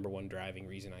probably the number one driving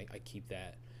reason I keep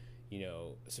that,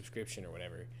 subscription or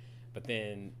whatever. But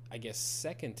then I guess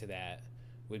second to that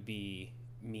would be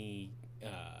me,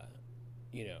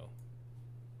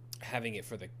 having it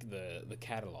for the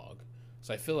catalog.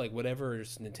 So I feel like whatever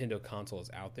Nintendo console is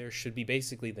out there should be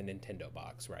basically the Nintendo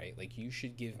box, right? Like you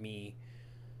should give me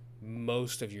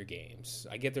most of your games.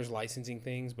 I get there's licensing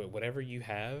things, but whatever you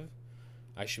have,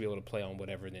 I should be able to play on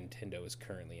whatever Nintendo is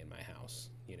currently in my house.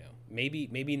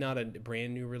 Maybe not a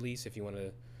brand new release if you want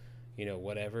to,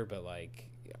 whatever. But like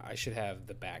I should have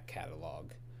the back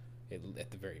catalog at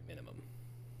the very minimum.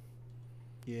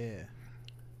 Yeah.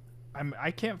 I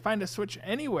can't find a Switch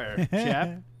anywhere,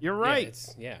 Jeff. You're right.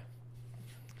 Yeah.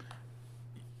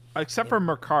 Except for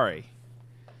Mercari.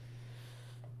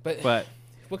 But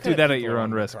what do that at your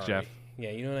own risk, Jeff. Yeah,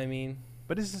 you know what I mean?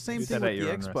 But it's the same Do thing that with at the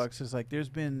your own Xbox. It's like there's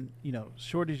been,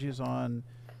 shortages on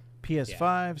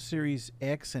PS5, Series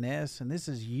X and S, and this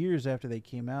is years after they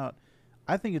came out.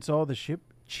 I think it's all the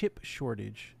chip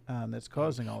shortage that's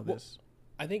causing all this.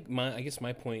 I think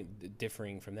my point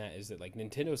differing from that is that like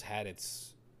Nintendo's had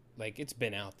it's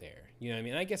been out there. You know what I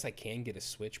mean? I guess I can get a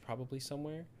Switch probably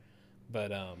somewhere.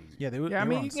 But yeah, you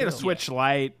can get a Switch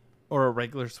Lite or a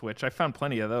regular Switch. I found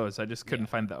plenty of those. I just couldn't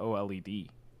find the OLED.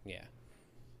 Yeah.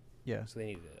 Yeah. So they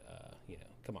need to,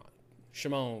 come on,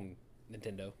 Shimon,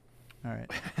 Nintendo. All right,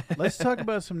 let's talk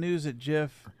about some news that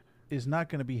Jeff is not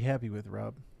going to be happy with,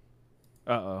 Rob.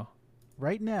 Uh-oh.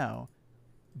 Right now,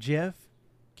 Jeff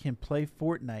can play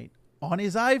Fortnite on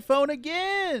his iPhone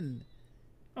again.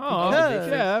 Oh,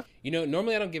 Jeff.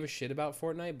 Normally I don't give a shit about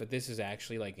Fortnite, but this is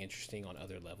actually like interesting on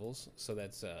other levels. So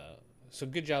that's so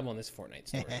good job on this Fortnite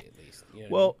story at least.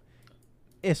 Well,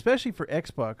 especially for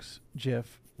Xbox,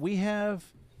 Jeff, we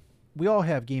all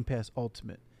have Game Pass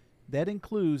Ultimate. That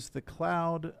includes the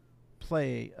cloud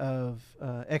play of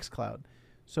xCloud.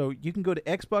 So you can go to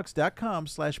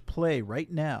xbox.com/play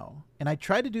right now. And I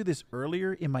tried to do this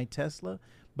earlier in my Tesla,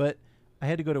 but I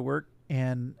had to go to work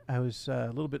and I was a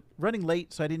little bit running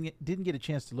late, so I didn't get a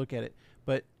chance to look at it.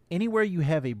 But anywhere you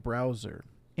have a browser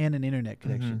and an internet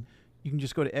connection, you can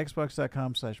just go to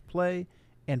xbox.com/play,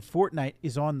 and Fortnite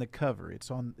is on the cover. It's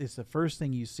the first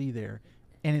thing you see there,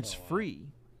 and it's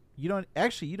free. You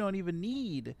don't even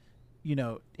need, you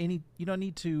don't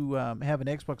need to have an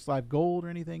Xbox Live Gold or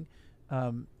anything.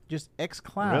 Just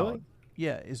xCloud, really?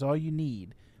 Yeah, is all you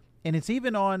need, and it's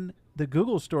even on the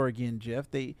Google Store again, Jeff.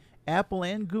 Apple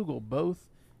and Google both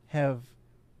have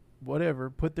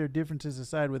put their differences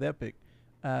aside with Epic,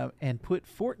 and put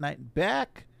Fortnite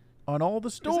back on all the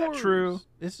stores. Is that true?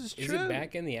 This is true. Is it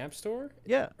back in the App Store?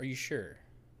 Yeah. Are you sure?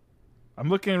 I'm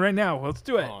looking right now. Let's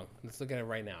do it. Let's look at it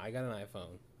right now. I got an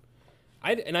iPhone.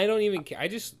 I don't even care.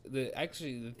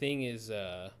 The thing is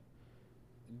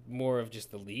more of just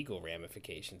the legal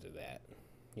ramifications of that,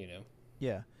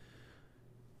 Yeah.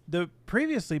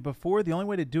 Before, the only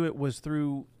way to do it was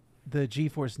through the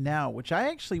GeForce Now, which I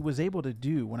actually was able to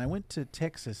do when I went to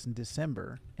Texas in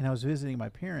December and I was visiting my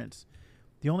parents.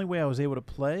 The only way I was able to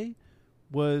play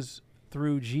was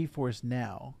through GeForce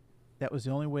Now. That was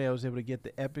the only way I was able to get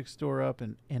the Epic Store up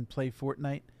and play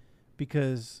Fortnite,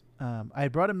 because I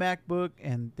had brought a MacBook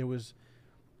and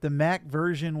the Mac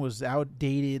version was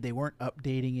outdated. They weren't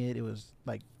updating it. It was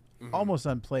like almost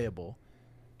unplayable.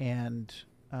 And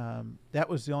that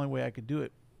was the only way I could do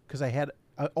it, because I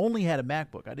only had a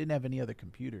MacBook. I didn't have any other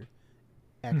computer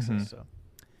access. So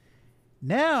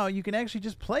now you can actually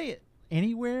just play it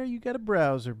anywhere you got a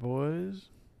browser, boys.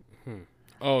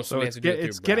 Oh, so it's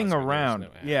getting around. No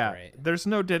app, yeah, right. There's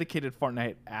no dedicated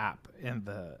Fortnite app in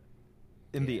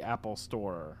the Apple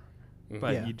Store,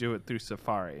 but you do it through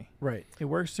Safari. Right. It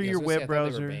works through Yeah, your I was web gonna say, I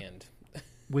thought they were browser. banned.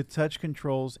 with touch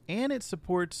controls, and it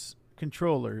supports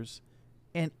controllers,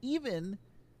 and even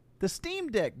the Steam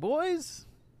Deck, boys.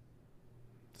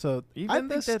 So Even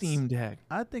the Steam Deck.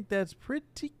 I think that's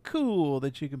pretty cool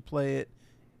that you can play it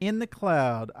in the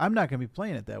cloud. I'm not going to be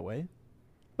playing it that way,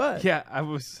 but Yeah, I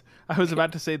was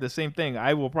about to say the same thing.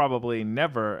 I will probably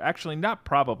never, actually not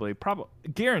probably,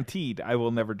 guaranteed I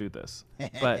will never do this.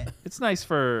 But it's nice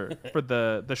for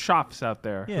the shops out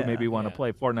there Yeah. who maybe want to Yeah.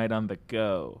 play Fortnite on the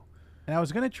go. and I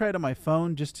was going to try it on my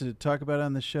phone just to talk about it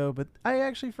on the show, but I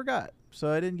actually forgot, so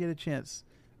I didn't get a chance.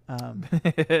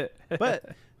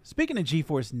 But speaking of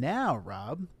GeForce Now,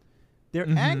 Rob, they're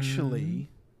actually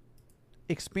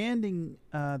expanding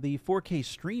the 4K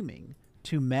streaming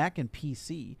to Mac and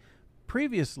PC.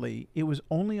 Previously, it was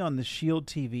only on the Shield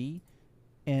TV,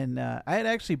 and I had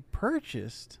actually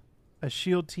purchased a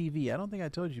Shield TV. I don't think I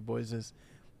told you boys this.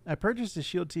 I purchased a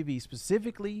Shield TV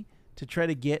specifically to try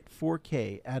to get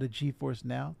 4K out of GeForce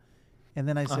Now, and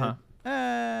then I said,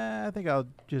 I think I'll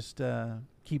just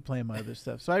keep playing my other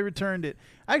stuff. So I returned it.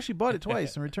 I actually bought it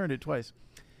twice and returned it twice.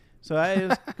 So I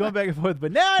was going back and forth,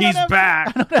 but now He's back.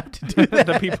 I don't have to do that.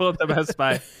 The people at the Best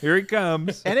Buy. Here he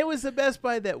comes. And it was the Best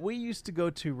Buy that we used to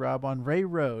go to, Rob, on Ray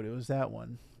Road. It was that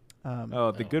one.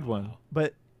 The good one.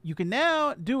 But you can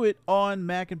now do it on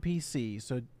Mac and PC.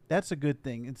 So that's a good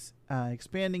thing. It's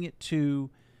expanding it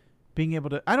to being able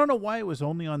to... I don't know why it was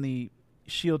only on the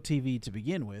Shield TV to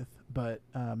begin with, but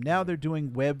now they're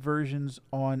doing web versions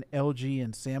on LG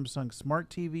and Samsung smart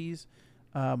TVs,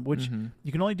 which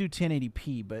you can only do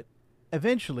 1080p, but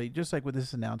eventually, just like with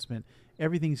this announcement,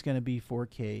 everything's going to be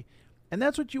 4K. And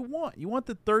that's what you want. You want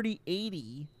the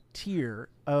 3080 tier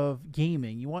of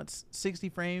gaming. You want 60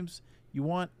 frames. You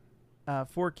want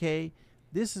 4K.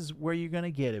 This is where you're going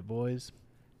to get it, boys.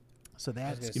 So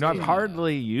that's... I've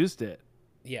hardly used it.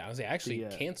 Yeah, I actually Yeah.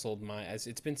 canceled my...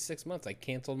 It's been 6 months. I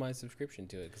canceled my subscription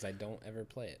to it because I don't ever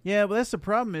play it. Yeah, but that's the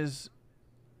problem is,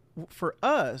 for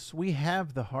us, we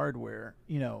have the hardware.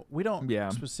 You know, we don't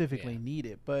specifically need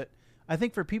it. But I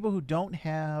think for people who don't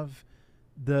have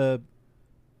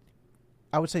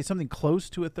I would say something close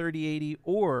to a 3080,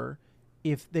 or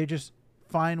if they're just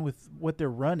fine with what they're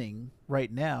running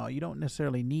right now, you don't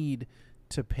necessarily need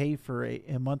to pay for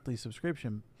a monthly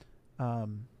subscription.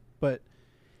 But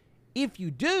if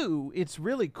you do, it's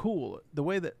really cool. The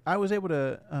way that I was able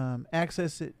to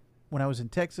access it when I was in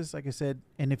Texas, like I said,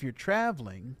 and if you're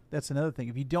traveling, that's another thing.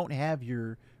 If you don't have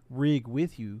your rig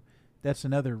with you, that's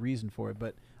another reason for it.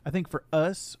 But I think for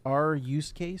us, our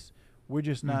use case, we're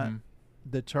just not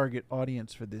the target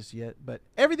audience for this yet. But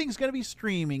everything's going to be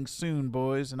streaming soon,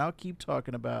 boys, and I'll keep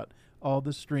talking about all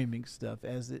the streaming stuff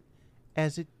as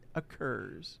it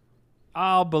occurs.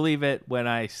 I'll believe it when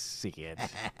I see it.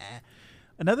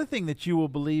 Another thing that you will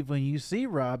believe when you see,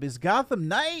 Rob, is Gotham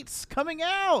Knights coming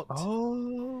out.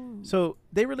 Oh. So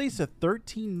they released a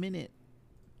 13-minute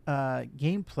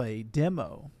gameplay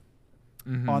demo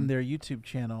on their YouTube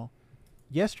channel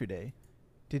yesterday.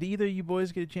 Did either of you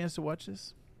boys get a chance to watch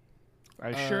this?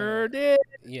 I sure did.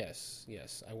 Yes.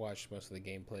 I watched most of the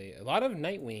gameplay. A lot of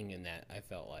Nightwing in that, I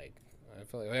felt like.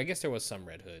 I guess there was some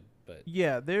Red Hood, but...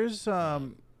 Yeah, there's...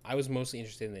 I was mostly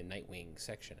interested in the Nightwing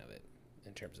section of it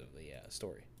in terms of the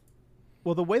story.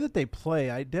 Well, the way that they play,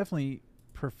 I definitely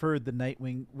preferred the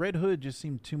Nightwing. Red Hood just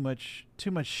seemed too much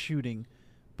shooting.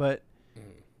 But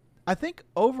I think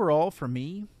overall for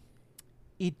me,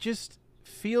 it just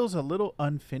feels a little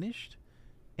unfinished.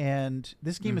 And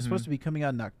this game is supposed to be coming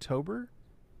out in October.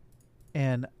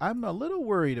 And I'm a little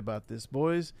worried about this,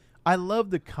 boys. I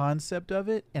love the concept of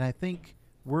it, and I think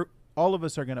all of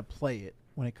us are going to play it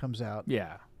when it comes out.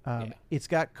 Yeah. It's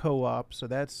got co-op, so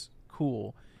that's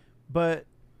cool. But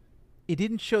it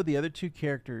didn't show the other two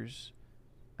characters.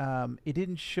 It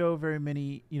didn't show very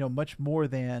many, much more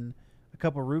than a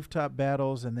couple rooftop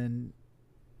battles and then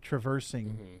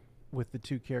traversing with the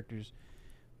two characters.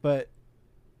 But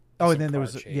and then there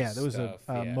was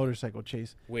a motorcycle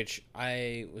chase, which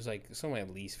I was like some of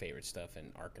my least favorite stuff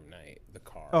in Arkham Knight. The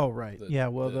car. Oh right, the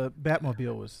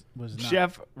Batmobile was not.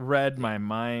 Jeff read my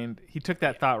mind. He took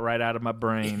that thought right out of my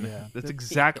brain. That's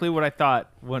exactly what I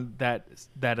thought when that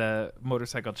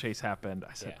motorcycle chase happened.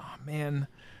 I said, "Oh man,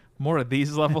 more of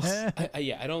these levels."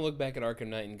 I don't look back at Arkham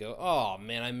Knight and go, "Oh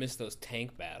man, I missed those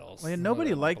tank battles." Well,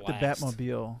 nobody liked the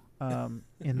Batmobile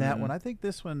in that one. I think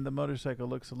this one, the motorcycle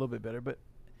looks a little bit better, but.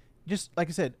 Just like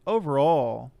I said,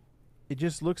 overall, it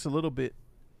just looks a little bit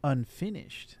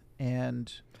unfinished.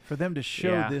 And for them to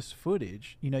show this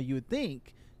footage, you would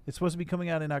think it's supposed to be coming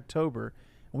out in October.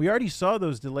 And we already saw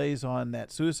those delays on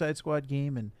that Suicide Squad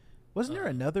game. And wasn't there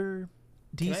another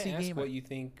DC Can I ask game. what you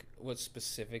think? What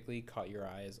specifically caught your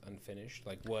eye as unfinished?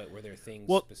 Like, what were there things?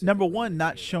 Well, specifically number one, that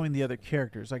not you showing the other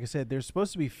characters. Like I said, there's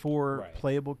supposed to be 4 Right.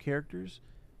 playable characters,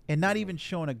 and not even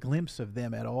showing a glimpse of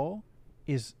them at all.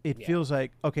 It Yeah. feels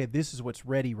like, okay, this is what's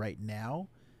ready right now.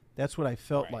 That's what I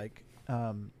felt Right.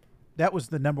 like. That was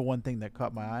the number one thing that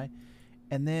caught my eye.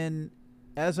 And then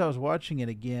as I was watching it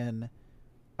again,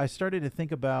 I started to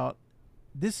think about,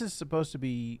 this is supposed to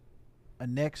be a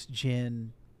next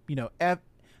gen,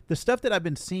 the stuff that I've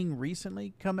been seeing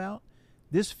recently come out.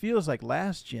 This feels like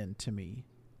last gen to me.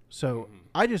 So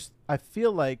I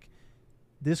feel like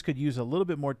this could use a little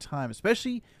bit more time,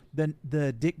 especially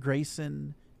the Dick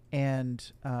Grayson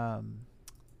and now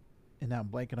I'm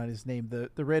blanking on his name,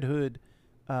 the Red Hood,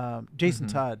 Jason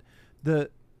Todd,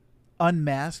 the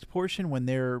unmasked portion when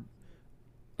they're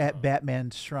at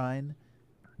Batman's shrine.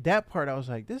 That part I was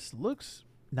like, this looks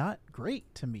not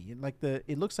great to me. Like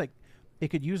it looks like it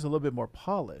could use a little bit more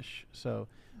polish. So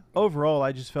overall,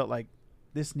 I just felt like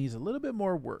this needs a little bit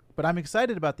more work. But I'm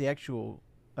excited about the actual,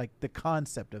 like, the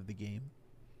concept of the game.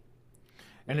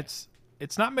 And it's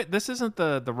not. This isn't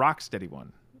the Rocksteady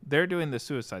one. They're doing the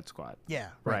Suicide Squad. Yeah.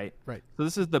 Right. Right. So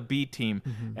this is the B team,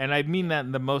 and I mean that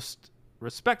in the most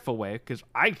respectful way because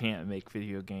I can't make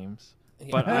video games,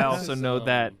 but I also know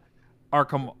that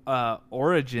Arkham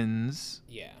Origins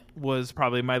was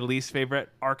probably my least favorite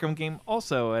Arkham game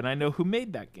also, and I know who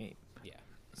made that game. Yeah.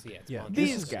 So it's Yeah, Montreal.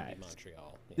 these guys.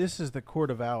 Montreal. Yeah. This is the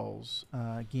Court of Owls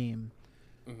game.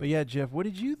 But yeah, Jeff, what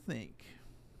did you think?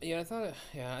 Yeah, I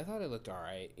thought it looked all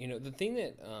right. The thing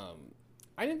that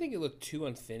I didn't think it looked too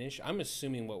unfinished. I'm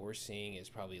assuming what we're seeing is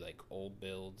probably like old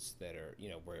builds that are,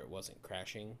 where it wasn't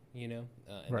crashing, and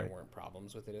there weren't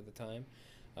problems with it at the time.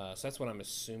 So that's what I'm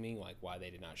assuming, like why they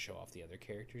did not show off the other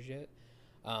characters yet.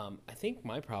 I think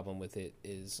my problem with it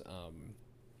is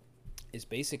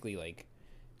basically like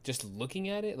just looking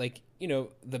at it, like,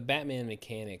 the Batman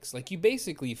mechanics, like you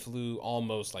basically flew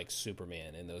almost like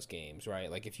Superman in those games, right?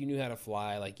 Like if you knew how to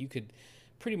fly, like you could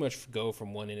pretty much go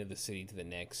from one end of the city to the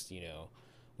next,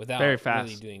 without Very fast.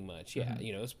 really doing much. Yeah,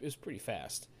 it was pretty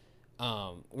fast.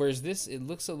 Whereas this, it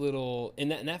looks a little, and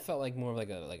that felt like more of like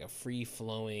a free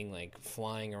flowing, like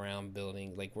flying around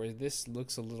building, like where this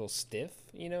looks a little stiff.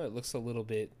 It looks a little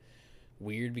bit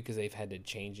weird because they've had to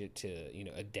change it to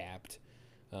adapt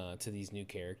to these new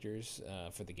characters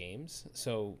for the games.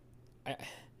 So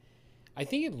I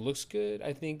think it looks good.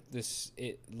 I think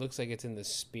it looks like it's in the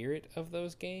spirit of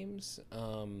those games.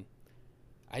 And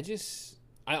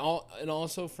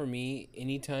also for me,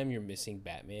 anytime you're missing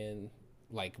Batman,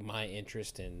 like my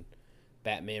interest in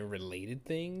Batman related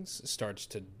things starts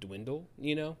to dwindle,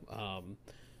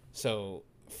 so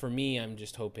for me, I'm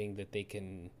just hoping that they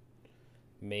can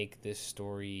make this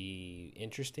story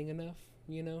interesting enough,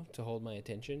 to hold my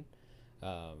attention.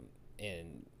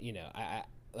 And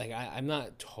I'm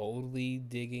not totally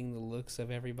digging the looks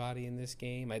of everybody in this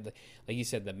game. Like you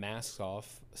said, the masks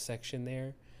off section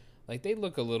there, like they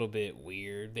look a little bit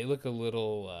weird. They look a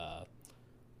little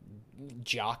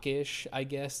jockish, I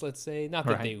guess. Let's say, not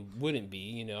that they wouldn't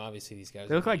be. Obviously these guys.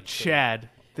 They look like Chad.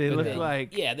 They look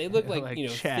like they look like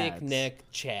Chads. thick neck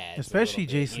Chads, Especially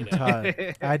Jason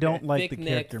Todd. I don't like thick the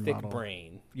neck, character thick model.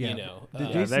 brain. Yeah, the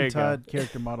there Jason you go. Todd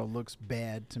character model looks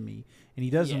bad to me, and he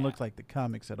doesn't Yeah. look like the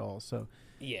comics at all. So,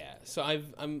 Yeah, so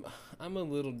I'm a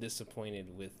little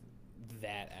disappointed with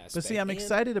that aspect. but see, I'm And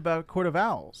excited about Court of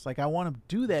Owls. Like I want to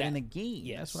do that in a game.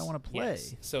 yes, That's what I want to play.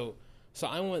 yes. So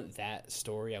I want that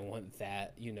story. I want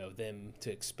that, them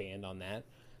to expand on that.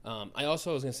 I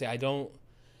also was gonna say I don't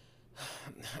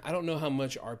know how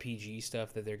much RPG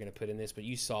stuff that they're gonna put in this, but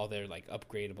you saw their like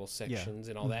upgradable sections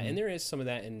and all that, and there is some of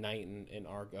that in Night and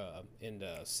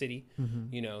City.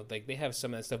 Like they have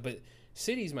some of that stuff, but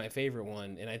City's my favorite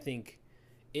one, and I think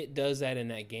it does that in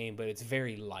that game, but it's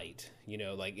very light.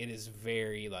 Like it is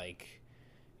very like.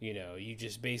 You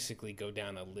just basically go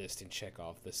down a list and check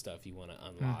off the stuff you want to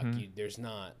unlock. There's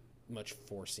not much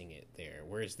forcing it there.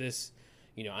 Whereas this,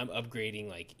 I'm upgrading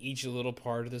like each little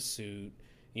part of the suit.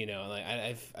 Like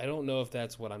I don't know if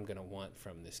that's what I'm gonna want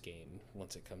from this game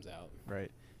once it comes out. Right.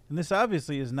 And this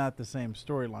obviously is not the same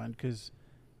storyline because,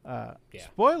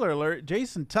 spoiler alert,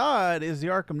 Jason Todd is the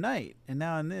Arkham Knight, and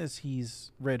now in this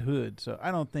he's Red Hood. So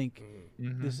I don't think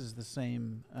this is the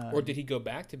same. Or did he go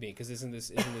back to being? Because isn't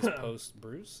this post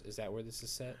Bruce? Is that where this is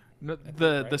set? No, I think,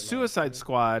 the right? Suicide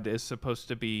Squad is supposed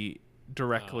to be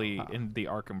directly in the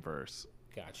Arkhamverse.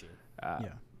 Got you.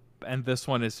 And this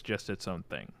one is just its own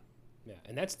thing. Yeah,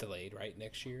 and that's delayed, right?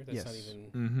 Next year. That's not Yes.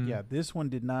 even. Yeah, this one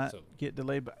did not So- get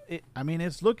delayed. But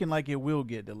it's looking like it will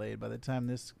get delayed by the time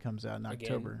this comes out in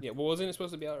Again, October. yeah. Well, wasn't it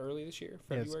supposed to be out early this year,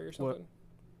 Yes, February or well, something?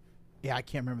 Yeah, I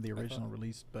can't remember the original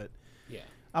release, but Yeah.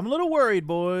 I'm a little worried,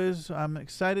 boys. I'm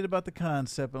excited about the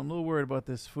concept. I'm a little worried about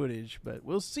this footage, but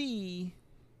we'll see.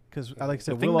 Because, like I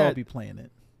said, thing we'll all that- be playing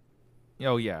it.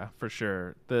 Oh yeah, for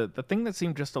sure. The thing that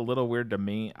seemed just a little weird to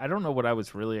me, I don't know what I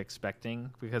was really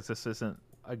expecting because this isn't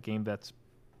a game that's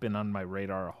been on my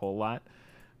radar a whole lot,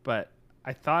 but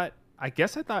I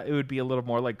guess I thought it would be a little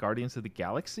more like Guardians of the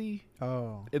Galaxy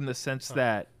Oh. in the sense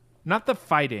that not the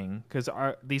fighting, because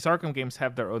these Arkham games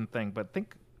have their own thing, but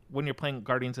think when you're playing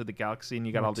Guardians of the Galaxy and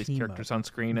you got More all these team characters up. on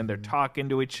screen and they're talking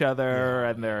to each other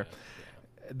and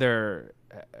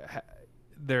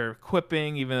they're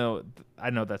quipping, even though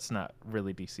I know that's not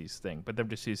really DC's thing, but I'm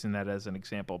just using that as an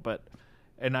example. But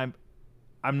and I'm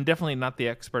definitely not the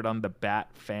expert on the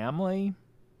Bat family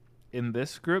in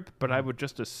this group, but I would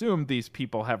just assume these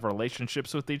people have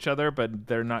relationships with each other, but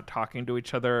they're not talking to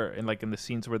each other in the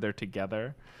scenes where they're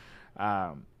together.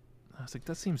 I was like,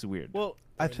 that seems weird. Well,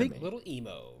 I think... A little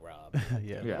emo, Rob.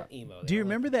 Yeah. Yeah. Emo. Do you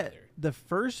remember that the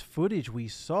first footage we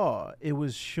saw, it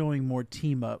was showing more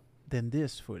team up than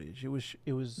this footage? It was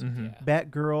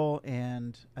Batgirl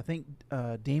and I think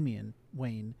Damian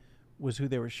Wayne was who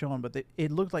they were showing, but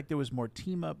it looked like there was more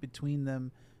team up between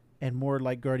them and more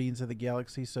like Guardians of the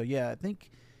Galaxy. So yeah, I think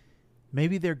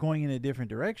maybe they're going in a different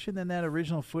direction than that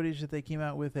original footage that they came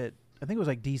out with at, I think it was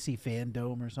like DC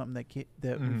Fandom or something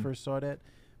that we first saw it at.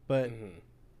 But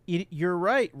you're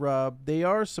right, Rob. They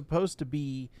are supposed to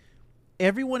be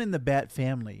everyone in the Bat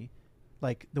family.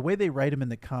 Like the way they write them in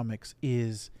the comics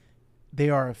is they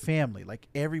are a family. Like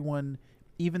everyone,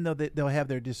 even though they'll have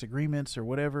their disagreements or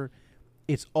whatever,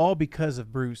 it's all because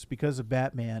of Bruce, because of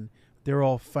Batman. They're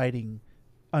all fighting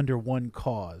under one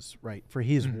cause, right, for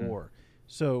his war.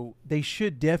 So they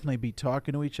should definitely be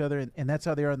talking to each other, and that's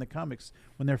how they are in the comics.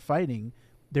 When they're fighting,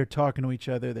 they're talking to each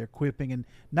other, they're quipping, and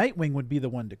Nightwing would be the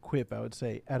one to quip, I would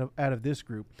say, out of this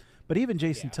group. But even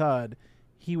Jason Todd,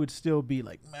 he would still be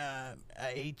like, "Man, I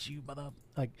hate you, mother."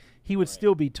 Like he would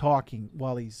still be talking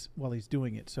while he's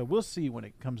doing it. So we'll see when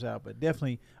it comes out, but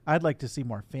definitely I'd like to see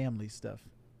more family stuff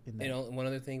in that. You know, one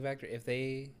other thing, Vector, if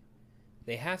they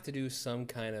have to do some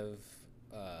kind of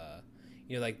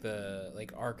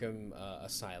like Arkham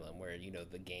Asylum, where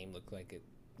the game looked like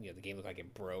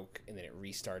it broke and then it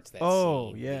restarts that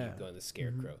scene. Yeah, you go in the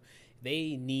Scarecrow.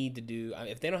 They need to do.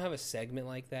 If they don't have a segment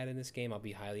like that in this game, I'll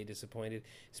be highly disappointed.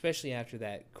 Especially after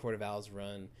that Court of Owls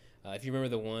run. If you remember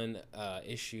the one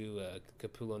issue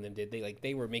Capullo and them did,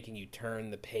 they were making you turn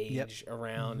the page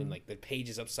around and the page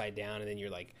is upside down, and then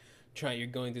you're you're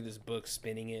going through this book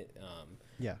spinning it.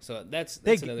 So that's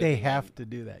another they thing. have to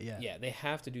do that. Yeah, they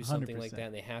have to do something like 100%. that,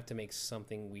 and they have to make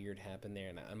something weird happen there.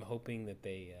 And I'm hoping that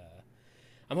they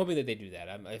do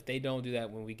that. If they don't do that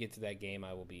when we get to that game,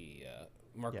 I will be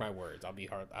mark my words.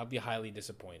 I'll be highly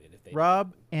disappointed if they.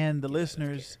 Rob and the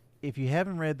listeners, if you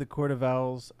haven't read The Court of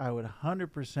Owls, I would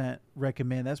 100%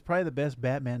 recommend. That's probably the best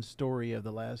Batman story of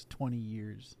the last 20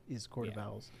 years. Is Court of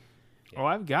Owls. Oh,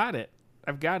 I've got it.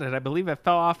 I believe I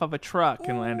fell off of a truck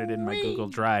and landed in my Google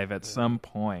Drive at some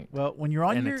point. Well, when you're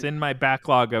on it's in my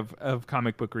backlog of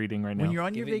comic book reading right now. When you're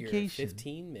on Give your it vacation,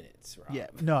 15 minutes, Rob. yeah,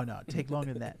 no, take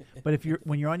longer than that. But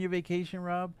when you're on your vacation,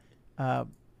 Rob,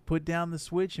 put down the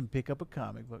Switch and pick up a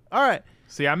comic book. All right,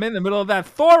 See, I'm in the middle of that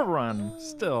Thor run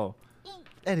still.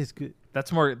 that is good.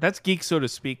 That's Geek So to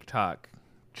Speak talk.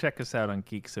 Check us out on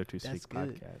Geek So to That's Speak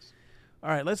good. podcast. All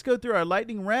right, let's go through our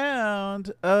lightning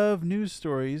round of news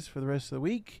stories for the rest of the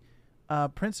week.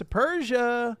 Prince of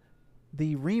Persia,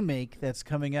 the remake that's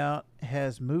coming out,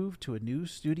 has moved to a new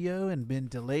studio and been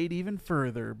delayed even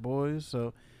further, boys.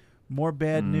 So more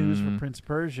bad news for Prince of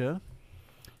Persia.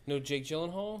 No Jake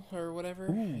Gyllenhaal or whatever.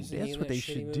 Ooh, Isn't he that's in what that they shitty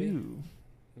should movie? do.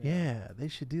 Yeah, they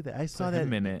should do that. I saw Wait that. a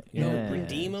minute. You know, Yeah.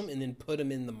 redeem him and then put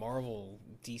him in the Marvel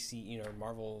DC,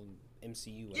 Marvel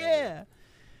MCU. Whatever. Yeah.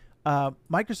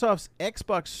 Microsoft's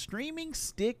Xbox streaming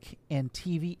stick and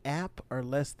TV app are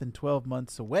less than 12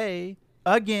 months away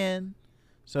again.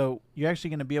 So you're actually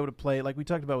going to be able to play, like we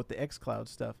talked about with the xCloud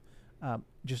stuff,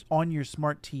 just on your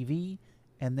smart TV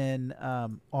and then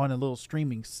on a little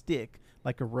streaming stick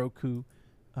like a Roku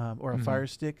or a Fire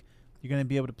Stick. You're going to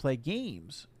be able to play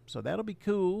games. So that'll be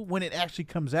cool when it actually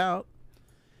comes out.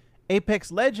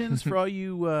 Apex Legends, for all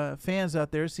you fans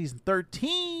out there, Season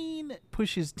 13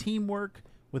 pushes teamwork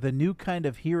with a new kind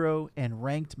of hero and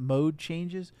ranked mode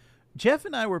changes. Jeff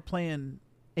and I were playing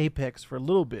Apex for a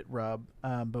little bit, Rob,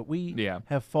 but we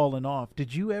have fallen off.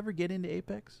 Did you ever get into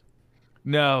Apex?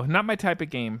 No, not my type of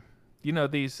game.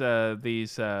 These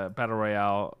battle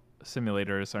royale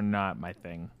simulators are not my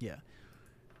thing. Yeah.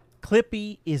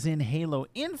 Clippy is in Halo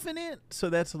Infinite, so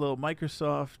that's a little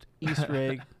Microsoft Easter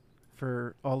egg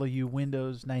for all of you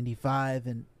Windows 95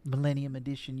 and Millennium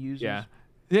Edition users. Yeah.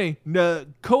 Hey, no,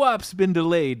 co-op's been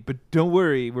delayed, but don't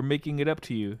worry, we're making it up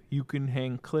to you. You can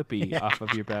hang Clippy off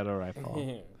of your battle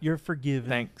rifle. You're forgiven.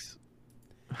 Thanks.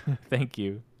 Thank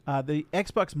you. The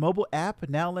Xbox mobile app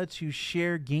now lets you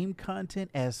share game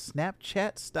content as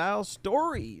Snapchat-style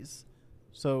stories.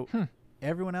 So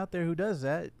everyone out there who does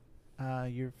that,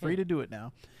 you're free to do it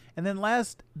now. And then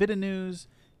last bit of news,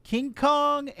 King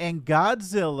Kong and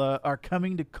Godzilla are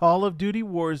coming to Call of Duty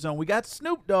Warzone. We got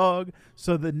Snoop Dogg,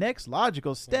 so the next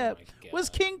logical step was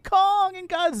King Kong and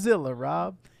Godzilla,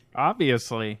 Rob.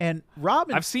 Obviously. And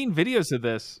I've seen videos of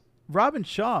this. Robin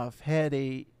Schaff had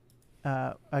a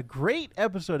great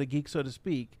episode of Geek, so to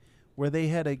speak, where they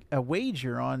had a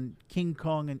wager on King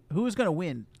Kong and who was going to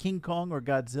win, King Kong or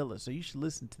Godzilla. So you should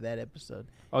listen to that episode.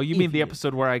 Oh, you mean the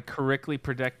episode where I correctly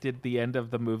predicted the end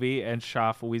of the movie and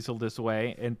Schaff weaseled his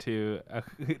way into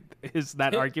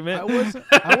that argument? I wasn't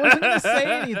going to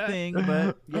say anything,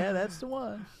 but yeah, that's the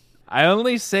one. I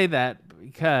only say that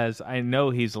because I know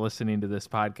he's listening to this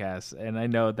podcast, and I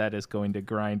know that is going to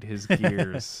grind his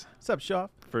gears. What's up, Schaff?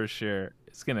 For sure.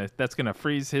 That's gonna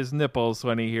freeze his nipples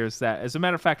when he hears that. As a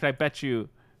matter of fact, I bet you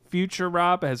future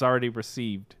Rob has already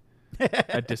received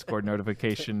a Discord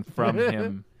notification from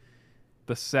him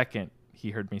the second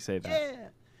he heard me say that. Yeah.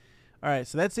 All right,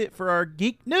 so that's it for our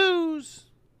geek news.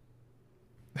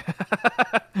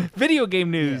 Video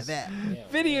game news. Yeah,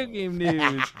 Video game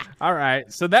news. All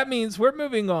right, so that means we're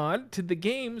moving on to the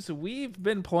games we've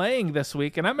been playing this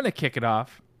week, and I'm going to kick it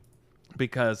off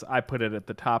because I put it at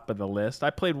the top of the list.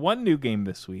 I played one new game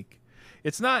this week.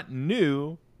 It's not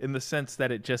new in the sense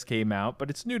that it just came out, but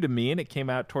it's new to me, and it came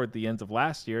out toward the end of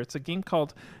last year. It's a game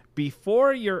called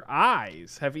Before Your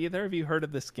Eyes. Have either of you heard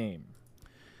of this game?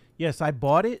 Yes, I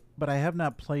bought it, but I have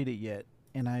not played it yet,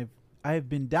 and I've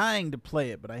been dying to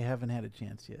play it, but I haven't had a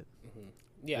chance yet. Mm-hmm.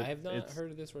 Yeah, I have not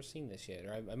heard of this or seen this yet.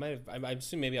 Or I might have. I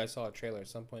assume maybe I saw a trailer at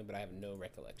some point, but I have no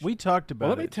recollection. We talked about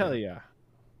it.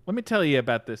 Let me tell you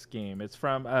about this game. It's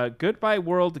from Goodbye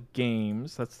World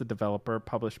Games. That's the developer,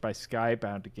 published by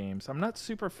Skybound Games. I'm not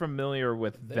super familiar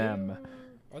with them.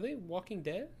 Are they Walking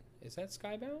Dead? Is that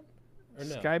Skybound? Or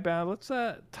no? Skybound. Let's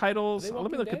titles.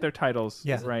 Let me look at their titles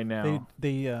right now.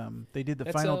 They did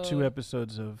the final 2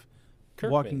 episodes of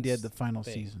Walking Dead, the final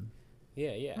season.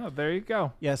 Yeah. Oh, there you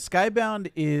go. Yeah,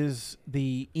 Skybound is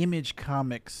the Image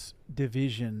Comics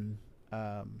division.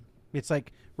 It's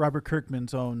like Robert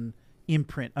Kirkman's own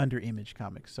imprint under Image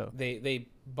Comics. So they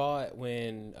bought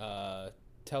when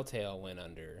Telltale went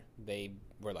under. They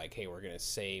were like, hey, we're going to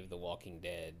save The Walking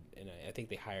Dead. And I think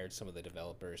they hired some of the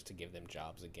developers to give them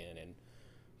jobs again. And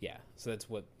yeah, so that's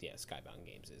what Skybound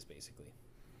Games is basically.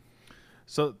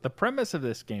 So the premise of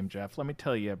this game, Jeff, let me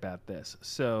tell you about this.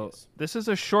 So This is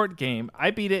a short game.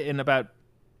 I beat it in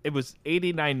it was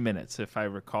 89 minutes, if I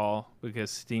recall,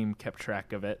 because Steam kept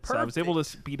track of it. Perfect. So I was able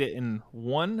to beat it in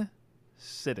one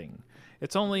sitting.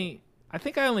 I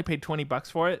think I only paid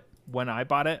 $20 for it when I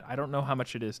bought it. I don't know how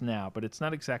much it is now, but it's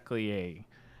not exactly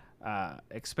a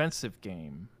expensive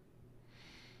game.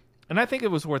 And I think it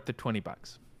was worth the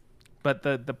 $20. But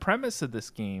the premise of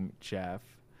this game, Jeff,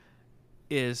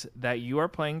 is that you are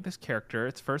playing this character.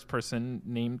 It's first person,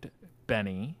 named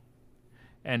Benny.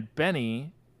 And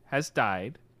Benny has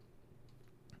died.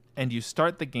 And you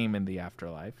start the game in the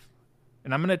afterlife.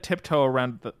 And I'm going to tiptoe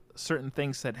around certain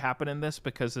things that happen in this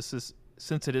because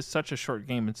since it is such a short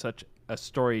game and such a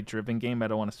story-driven game, I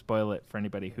don't want to spoil it for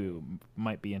anybody who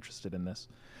might be interested in this.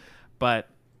 But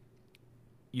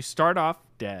you start off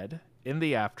dead in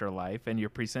the afterlife, and you're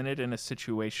presented in a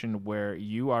situation where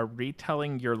you are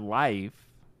retelling your life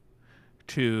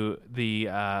to the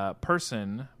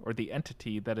person or the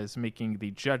entity that is making the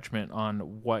judgment on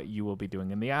what you will be doing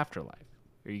in the afterlife.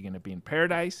 Are you going to be in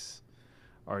paradise?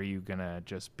 Or are you going to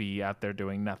just be out there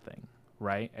doing nothing,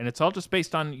 right? And it's all just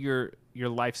based on your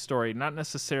life story, not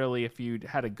necessarily if you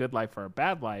had a good life or a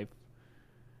bad life,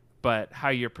 but how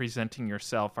you're presenting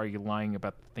yourself. Are you lying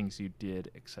about the things you did,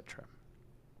 etc.?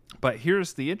 But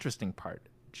here's the interesting part,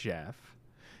 Jeff.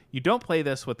 You don't play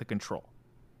this with the control.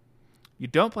 You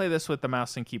don't play this with the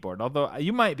mouse and keyboard, although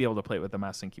you might be able to play it with the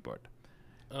mouse and keyboard.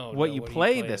 Oh, what you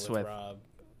play this with,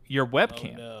 your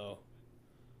webcam. Oh, no.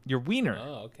 Your wiener.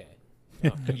 Oh, okay. Oh,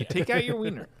 you take out your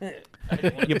wiener.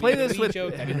 You play this with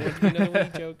joke. I didn't want to be another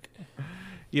wee joke.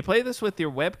 You play this with your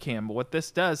webcam. But what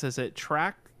this does is it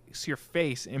tracks your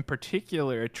face. In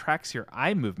particular, it tracks your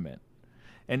eye movement.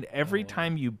 And every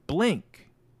time you blink,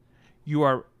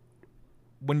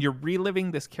 when you're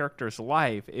reliving this character's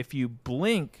life, if you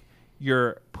blink,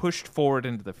 you're pushed forward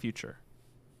into the future.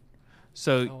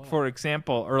 So, for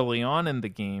example, early on in the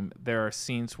game, there are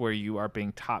scenes where you are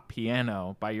being taught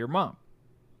piano by your mom.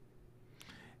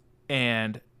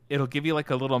 And it'll give you like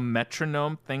a little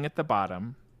metronome thing at the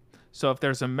bottom. So if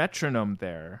there's a metronome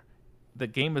there, the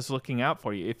game is looking out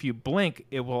for you. If you blink,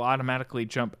 it will automatically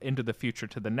jump into the future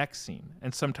to the next scene.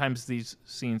 And sometimes these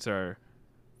scenes are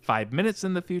 5 minutes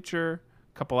in the future,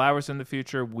 a couple hours in the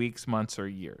future, weeks, months, or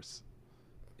years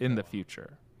in the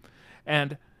future.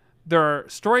 And there are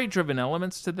story-driven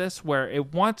elements to this where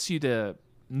it wants you to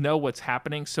know what's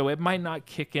happening, so it might not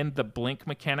kick in the blink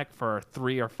mechanic for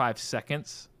 3 or 5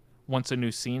 seconds once a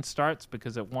new scene starts,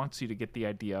 because it wants you to get the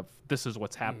idea of this is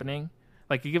what's happening.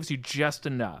 Like, it gives you just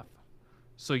enough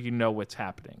so you know what's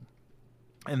happening.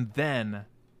 And then,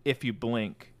 if you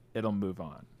blink, it'll move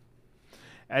on.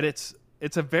 And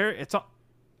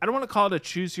I don't want to call it a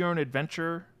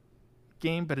choose-your-own-adventure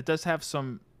game, but it does have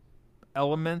some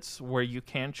elements where you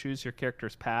can choose your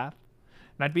character's path.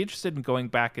 And I'd be interested in going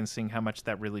back and seeing how much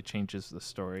that really changes the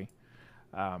story.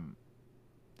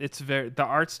 The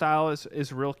art style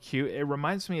is real cute. It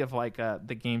reminds me of like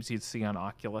the games you'd see on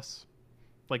Oculus.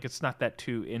 Like, it's not that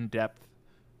too in-depth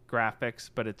graphics,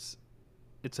 but it's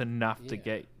enough to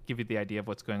give you the idea of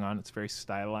what's going on. It's very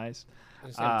stylized.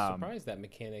 I'm surprised that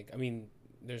mechanic. I mean,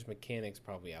 there's mechanics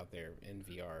probably out there in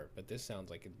VR, but this sounds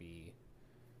like it'd be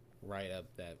right up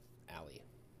that alley.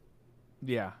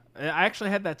 Yeah, I actually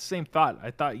had that same thought.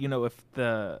 I thought, if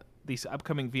these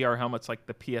upcoming VR helmets like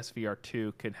the PSVR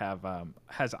 2 could have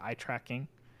has eye tracking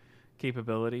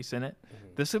capabilities in it,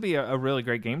 this would be a really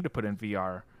great game to put in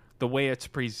VR. The way it's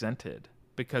presented,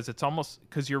 because it's almost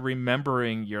because you're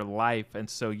remembering your life, and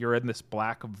so you're in this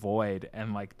black void,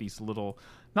 and like these little,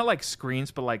 not like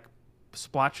screens, but like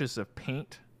splotches of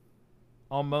paint,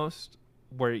 almost,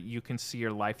 where you can see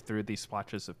your life through these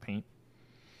splotches of paint.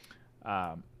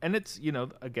 And it's,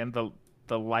 again,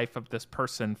 the life of this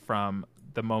person from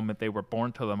the moment they were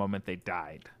born till the moment they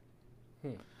died.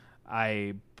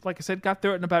 Like I said, got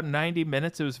through it in about 90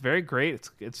 minutes. It was very great.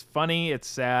 It's funny. It's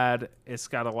sad. It's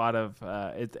got a lot of,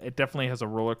 it definitely has a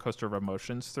roller coaster of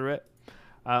emotions through it.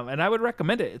 And I would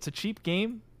recommend it. It's a cheap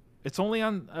game. It's only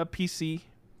on a PC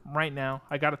right now.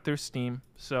 I got it through Steam,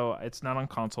 so it's not on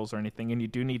consoles or anything. And you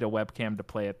do need a webcam to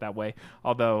play it that way.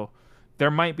 Although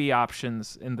there might be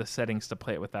options in the settings to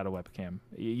play it without a webcam.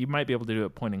 You might be able to do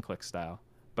it point and click style,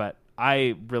 but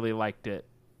I really liked it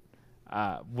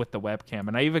with the webcam.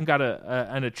 And I even got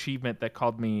an achievement that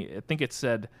called me, I think it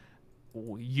said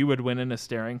you would win in a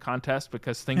staring contest,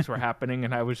 because things were happening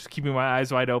and I was keeping my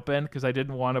eyes wide open because I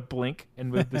didn't want to blink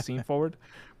and move the scene forward.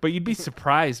 But you'd be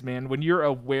surprised, man, when you're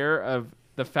aware of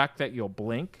the fact that you'll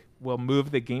blink will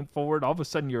move the game forward. All of a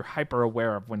sudden you're hyper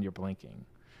aware of when you're blinking.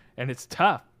 And it's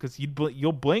tough because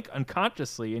you'll blink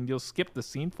unconsciously and you'll skip the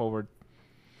scene forward.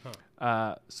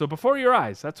 So Before Your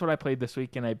Eyes, that's what I played this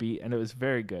week and I beat, and it was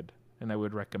very good. And I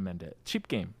would recommend it. Cheap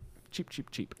game. Cheap.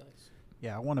 Nice.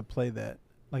 Yeah, I want to play that.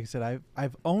 Like I said,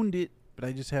 I've owned it, but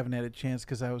I just haven't had a chance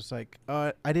because I was like,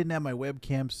 I didn't have my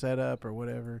webcam set up or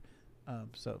whatever.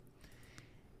 So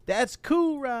that's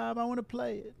cool, Rob. I want to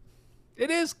play it. It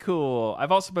is cool.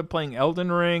 I've also been playing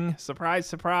Elden Ring. Surprise,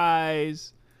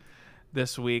 surprise.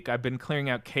 This week I've been clearing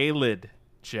out Caelid,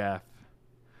 Jeff.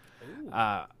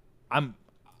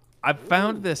 I've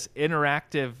found this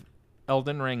interactive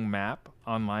Elden Ring map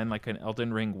online, like an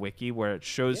Elden Ring wiki, where it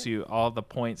shows you all the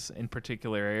points in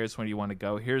particular areas when you want to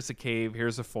go. Here's a cave,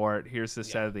 here's a fort, here's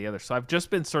this, that, or the other. So I've just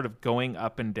been sort of going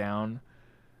up and down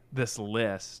this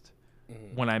list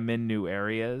when I'm in new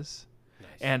areas. Nice.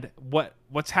 And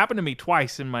what's happened to me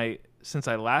twice since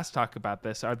I last talked about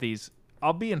this are these,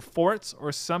 I'll be in forts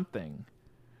or something,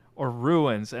 or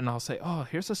ruins, and I'll say, oh,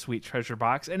 here's a sweet treasure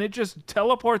box, and it just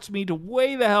teleports me to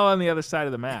way the hell on the other side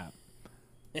of the map.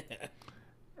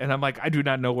 And I'm like, I do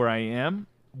not know where I am.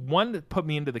 One put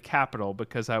me into the capital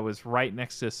because I was right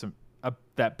next to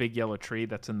that big yellow tree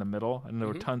that's in the middle, and there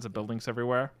were tons of buildings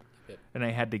everywhere. Yep. And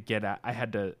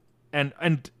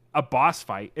and a boss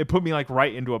fight. It put me like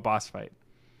right into a boss fight.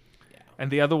 Yeah.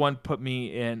 And the other one put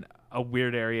me in a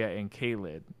weird area in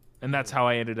Caelid. And that's how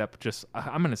I ended up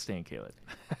I'm going to stay in Caelid.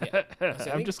 Yeah.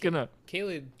 So I'm just going to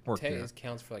Caelid work there.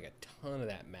 counts for like a ton of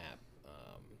that map.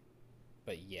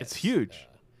 But yes. It's huge.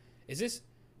 Is it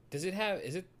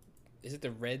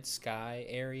the Red Sky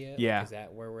area? Yeah. Like, is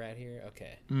that where we're at here?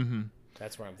 Okay. Mm-hmm.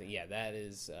 That's where I'm thinking. Yeah, that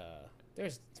is.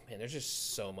 There's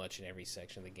just so much in every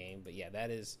section of the game. But yeah,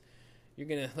 that is.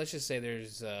 Let's just say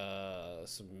there's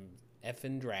some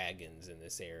effing dragons in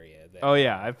this area. Oh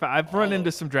yeah, I've run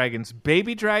into some dragons,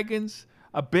 baby dragons,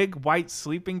 a big white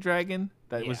sleeping dragon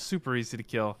that was super easy to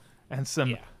kill, and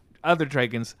some other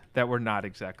dragons that were not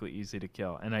exactly easy to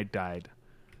kill, and I died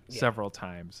several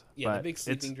times. Yeah, but the big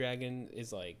sleeping dragon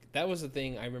is like that was the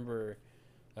thing. I remember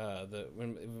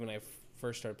when I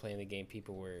first started playing the game,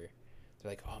 people were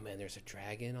they're like, "Oh man, there's a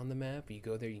dragon on the map. You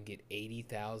go there, you can get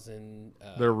 80,000."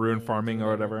 They're rune farming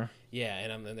or whatever. Yeah,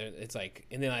 and it's like,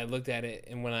 and then I looked at it,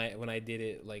 and when I did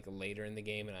it like later in the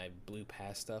game, and I blew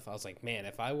past stuff, I was like, man,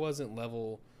 if I wasn't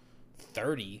level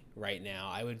 30 right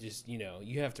now, I would just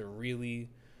you have to really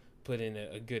put in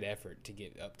a good effort to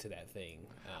get up to that thing.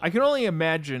 I can only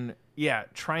imagine,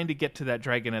 trying to get to that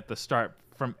dragon at the start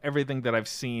from everything that I've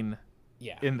seen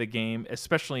in the game,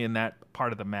 especially in that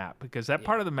part of the map, because that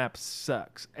part of the map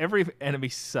sucks. Every enemy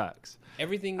sucks.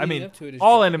 Everything I mean, up to it is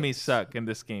all dragons. Enemies suck in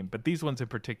this game, but these ones in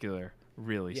particular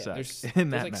really suck there's in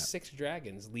that like map. 6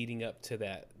 dragons leading up to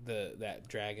that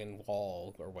dragon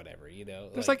wall or whatever,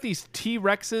 There's like these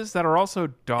T-Rexes that are also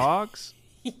dogs.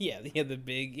 the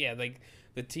big like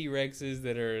the T-Rexes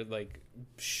that are like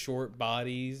short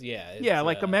bodies.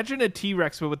 Imagine a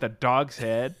T-Rex but with a dog's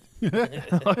head.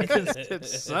 It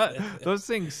sucks. Those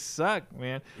things suck,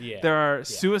 man. There are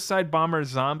suicide bomber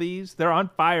zombies. They're on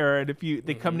fire, and if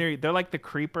they come near you, they're like the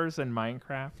creepers in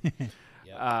Minecraft.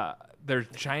 There's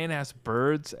giant ass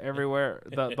birds everywhere.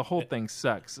 The whole thing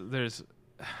sucks. There's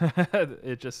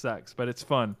it just sucks, but it's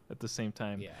fun at the same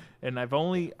time. And I've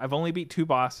only beat 2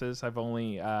 bosses. I've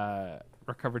only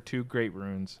recovered 2 great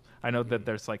runes. I know that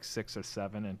there's like 6 or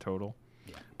 7 in total,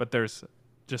 but there's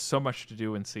just so much to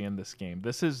do and see in this game.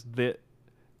 This is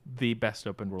the best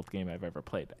open world game I've ever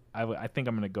played. I think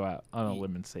I'm going to go out on a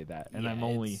limb and say that, and I'm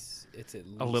only it's at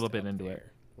a little least bit into there,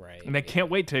 it. right? And I can't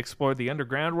wait to explore the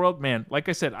underground world, man. Like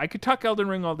I said, I could talk Elden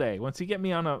Ring all day. Once you get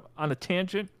me on a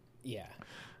tangent,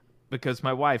 because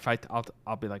my wife,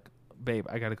 I'll be like, babe,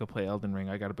 I got to go play Elden Ring.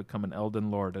 I got to become an Elden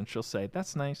Lord, and she'll say,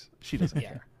 that's nice. She doesn't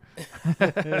care.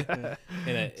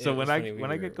 So when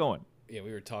I get going. Yeah,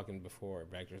 we were talking before.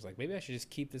 Bragger was like, maybe I should just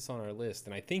keep this on our list,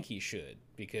 and I think he should,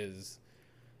 because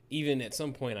even at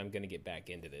some point I'm going to get back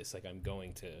into this. Like, I'm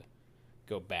going to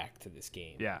go back to this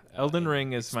game. Yeah, Elden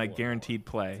Ring is my guaranteed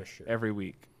play for sure. every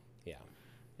week. Yeah.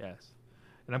 Yes.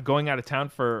 And I'm going out of town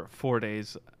for 4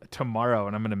 days tomorrow,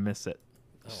 and I'm going to miss it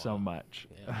so much.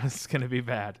 Yeah. It's going to be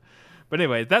bad. But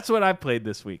anyway, that's what I played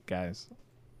this week, guys.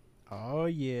 Oh,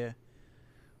 yeah.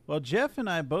 Well, Jeff and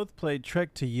I both played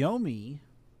Trek to Yomi.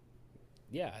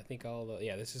 Yeah, I think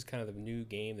this is kind of the new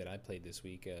game that I played this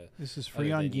week. This is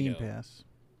free on Game Pass.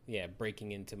 Yeah,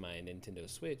 breaking into my Nintendo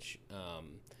Switch.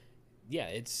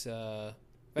 It's.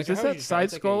 Is this that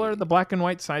side scroller, the black and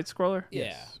white side scroller?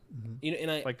 Yeah, yes.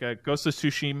 And I like a Ghost of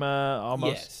Tsushima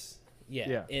almost. Yes.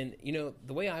 Yeah, and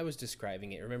the way I was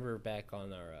describing it. Remember back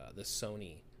on our the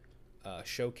Sony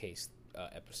showcase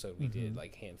episode we did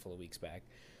like a handful of weeks back.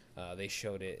 They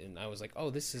showed it, and I was like,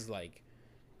 "Oh, this is like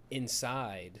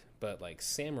inside, but like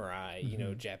samurai,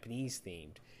 Japanese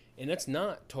themed." And that's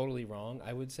not totally wrong.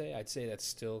 I'd say that's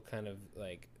still kind of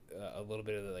like a little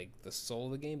bit of the soul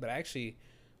of the game. But I actually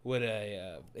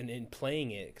in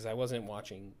playing it, because I wasn't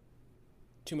watching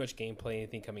too much gameplay,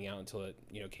 anything coming out until it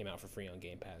came out for free on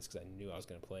Game Pass, because I knew I was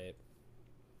going to play it.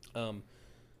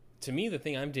 To me, the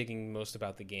thing I'm digging most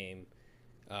about the game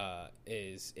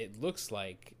is it looks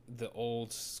like the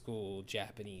old school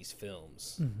Japanese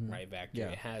films, right back there.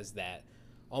 It has that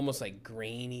almost like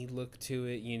grainy look to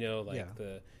it,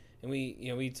 and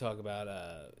we talk about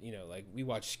like we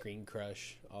watch Screen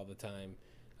Crush all the time.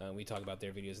 We talk about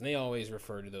their videos, and they always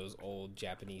refer to those old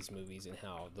Japanese movies and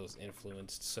how those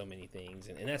influenced so many things,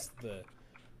 and that's the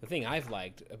thing I've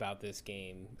liked about this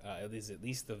game, is at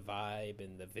least the vibe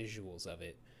and the visuals of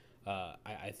it.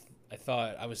 I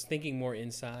thought I was thinking more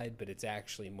inside, but it's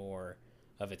actually more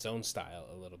of its own style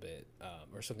a little bit,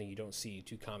 or something you don't see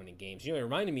too common in games. It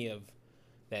reminded me of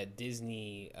that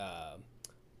Disney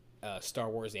Star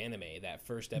Wars anime, that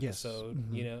first episode.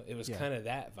 Yes. It was kind of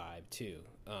that vibe too.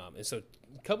 And so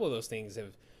a couple of those things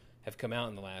have come out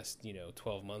in the last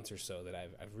 12 months or so that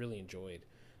I've really enjoyed,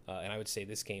 and I would say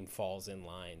this game falls in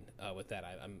line with that.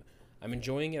 I'm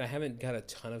enjoying it. I haven't got a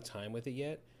ton of time with it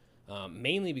yet.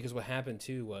 Mainly because what happened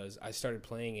too was I started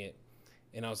playing it,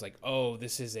 and I was like, "Oh,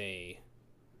 this is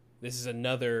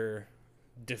another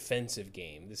defensive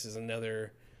game. This is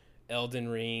another Elden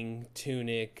Ring,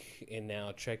 Tunic, and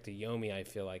now Trek to Yomi." I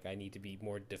feel like I need to be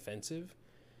more defensive,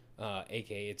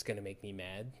 aka it's going to make me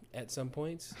mad at some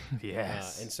points.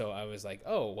 Yes. And so I was like,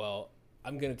 "Oh, well,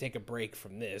 I'm going to take a break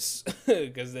from this,"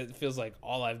 because that feels like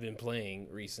all I've been playing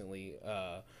recently.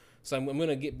 So I'm going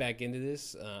to get back into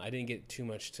this. I didn't get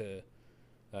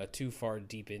too far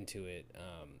deep into it.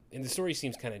 And the story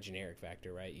seems kind of generic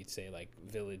factor, right? You'd say like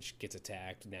village gets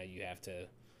attacked. Now you have to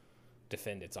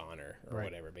defend its honor or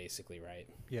whatever, basically, right?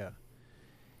 Yeah.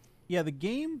 Yeah, the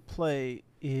gameplay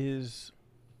is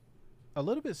a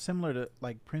little bit similar to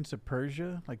like Prince of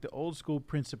Persia, like the old school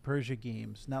Prince of Persia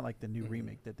games, not like the new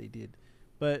remake that they did.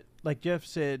 But like Jeff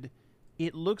said,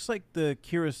 it looks like the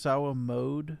Kurosawa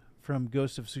mode from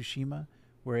Ghost of Tsushima,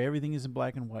 where everything is in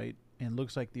black and white and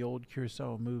looks like the old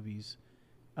Kurosawa movies.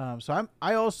 So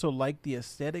I also like the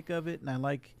aesthetic of it, and I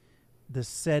like the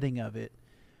setting of it.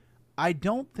 I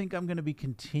don't think I'm going to be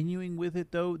continuing with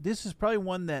it, though. This is probably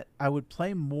one that I would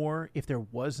play more if there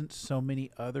wasn't so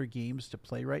many other games to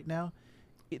play right now.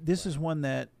 This is one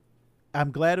that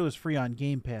I'm glad it was free on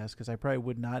Game Pass, because I probably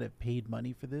would not have paid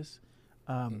money for this.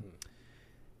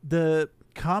 The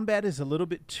combat is a little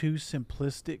bit too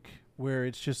simplistic, where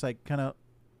it's just like kind of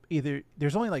either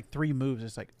there's only like 3 moves.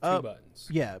 It's like up, 2 buttons.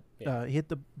 yeah. Hit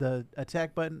the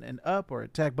attack button and up, or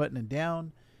attack button and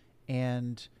down,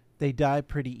 and they die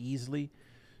pretty easily.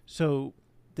 So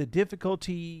the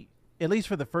difficulty, at least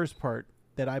for the first part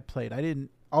that I played, I did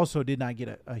not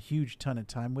get a huge ton of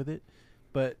time with it,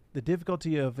 but the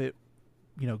difficulty of it,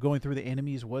 going through the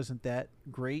enemies wasn't that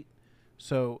great.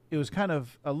 So it was kind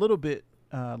of a little bit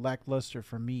lackluster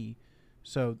for me.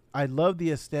 So I love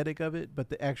the aesthetic of it, but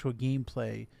the actual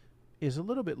gameplay is a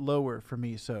little bit lower for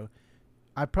me. So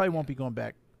I probably won't be going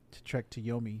back to Trek to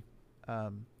Yomi.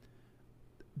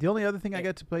 The only other thing I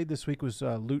got to play this week was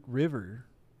Loot River.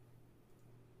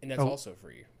 And that's also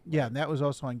free. Yeah, and that was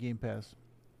also on Game Pass.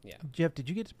 Yeah. Jeff, did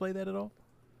you get to play that at all?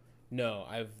 No,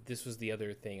 this was the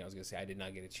other thing I was going to say. I did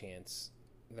not get a chance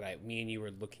that me and you were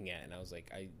looking at, and I was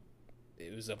like,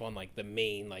 it was up on like the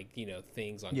main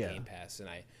things on Game Pass, and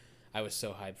I was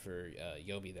so hyped for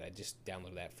Yomi that I just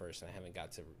downloaded that first, and I haven't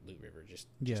got to Loot River just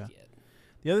yet.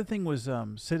 The other thing was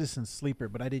Citizen Sleeper,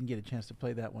 but I didn't get a chance to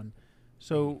play that one.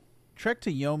 So Trek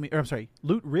to Yomi,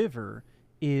 Loot River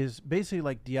is basically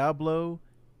like Diablo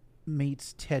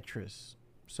meets Tetris.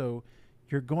 So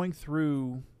you're going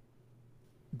through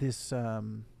this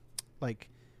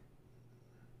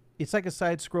it's like a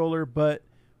side scroller, but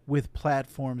with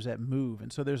platforms that move.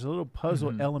 And so there's a little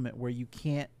puzzle element where you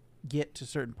can't get to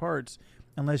certain parts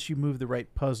unless you move the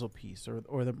right puzzle piece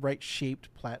or the right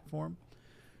shaped platform.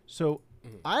 So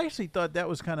I actually thought that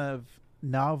was kind of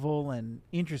novel and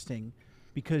interesting,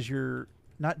 because you're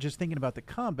not just thinking about the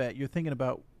combat, you're thinking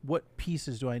about what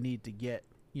pieces do I need to get,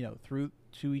 through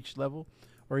to each level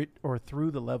or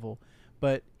through the level.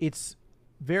 But it's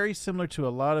very similar to a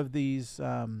lot of these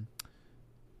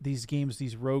games,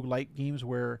 these roguelike games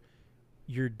where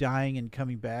you're dying and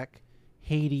coming back.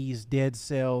 Hades, Dead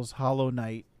Cells, Hollow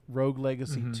Knight, Rogue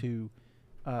Legacy 2,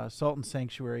 Salt and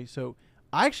Sanctuary. So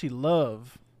I actually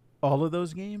love all of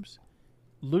those games.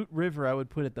 Loot River I would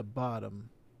put at the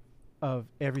bottom of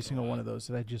every single one of those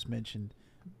that I just mentioned.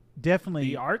 Definitely.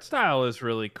 The art style is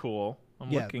really cool. I'm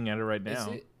looking at it right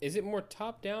now. Is it more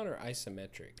top-down or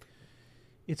isometric?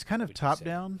 It's kind of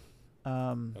top-down.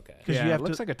 Okay. Yeah, it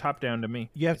looks like a top-down to me.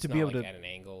 You have It's to not be able like to at an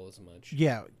angle as much.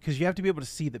 Yeah, because you have to be able to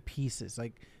see the pieces.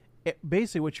 Like,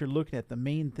 basically what you're looking at, the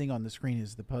main thing on the screen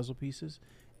is the puzzle pieces,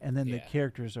 and then the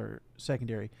characters are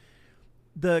secondary.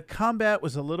 The combat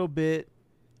was a little bit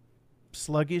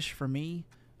sluggish for me.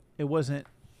 It wasn't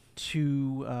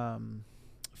too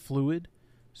fluid.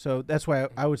 So that's why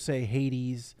I would say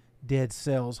Hades, Dead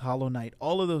Cells, Hollow Knight,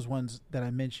 all of those ones that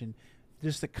I mentioned,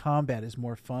 just the combat is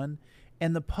more fun.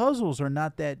 And the puzzles are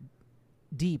not that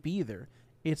deep either.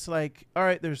 It's like, all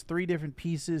right, there's 3 different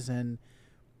pieces, and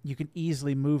you can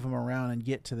easily move them around and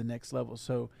get to the next level.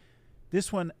 So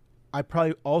this one I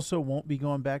probably also won't be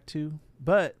going back to,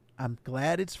 but I'm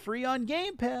glad it's free on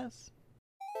Game Pass.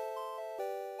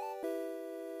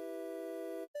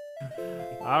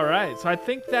 All right, so I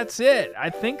think that's it. I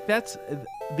think that's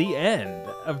the end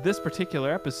of this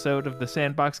particular episode of the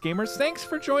Sandbox Gamers. Thanks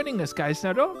for joining us, guys.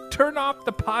 Now, don't turn off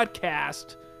the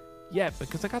podcast yet,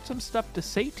 because I got some stuff to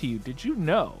say to you. Did you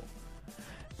know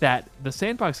that the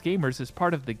Sandbox Gamers is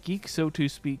part of the Geek So To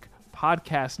Speak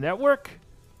podcast network?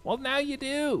 Well, now you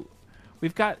do.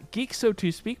 We've got Geek So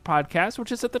To Speak podcast,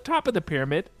 which is at the top of the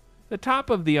pyramid, the top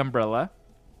of the umbrella.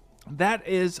 That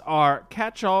is our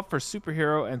catch-all for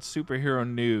superhero and superhero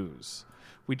news.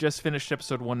 We just finished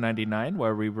episode 199,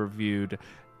 where we reviewed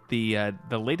the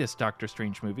latest Doctor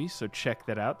Strange movie, so check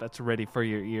that out. That's ready for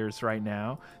your ears right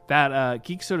now. That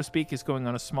Geek So To Speak is going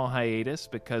on a small hiatus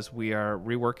because we are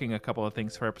reworking a couple of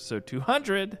things for episode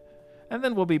 200, and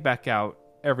then we'll be back out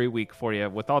every week for you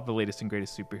with all the latest and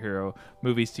greatest superhero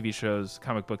movies, TV shows,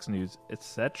 comic books, news,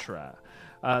 etc.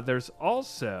 There's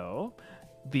also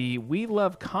the We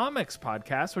Love Comics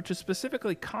podcast, which is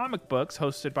specifically comic books,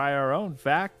 hosted by our own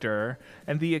Vactor,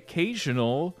 and the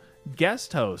occasional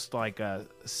guest host like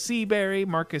Marcus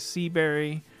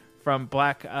Seabury from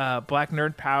Black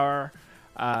Nerd Power.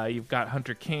 You've got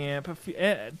Hunter Camp,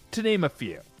 to name a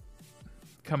few,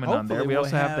 coming on there. We we'll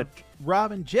also have the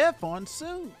Rob and Jeff on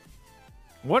soon.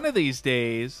 one of these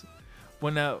days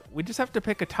when we just have to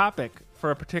pick a topic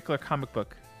for a particular comic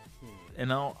book,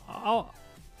 and I'll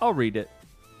read it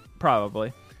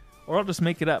probably, or I'll just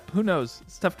make it up. Who knows?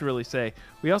 It's tough to really say.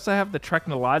 We also have the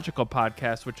Technological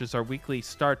Podcast, which is our weekly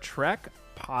Star Trek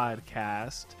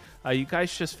podcast. You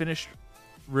guys just finished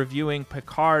reviewing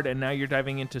Picard, and now you're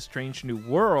diving into Strange New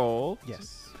Worlds.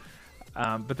 Yes.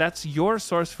 But that's your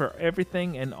source for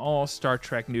everything and all Star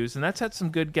Trek news, and that's had some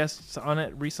good guests on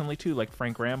it recently too, like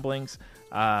Frank Ramblings,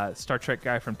 Star Trek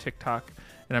guy from TikTok,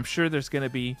 and I'm sure there's going to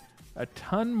be a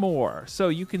ton more. So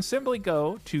you can simply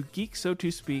go to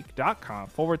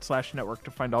geekso2speak.com/network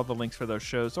to find all the links for those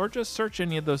shows, or just search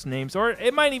any of those names, or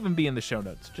it might even be in the show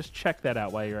notes. Just check that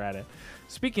out while you're at it.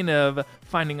 Speaking of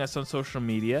finding us on social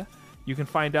media, you can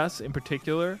find us in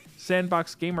particular,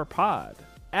 Sandbox Gamer Pod,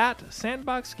 at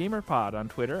Sandbox Gamer Pod on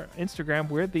Twitter, Instagram,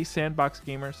 we're the Sandbox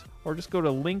Gamers, or just go to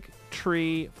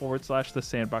linktree/the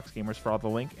Sandbox Gamers for all the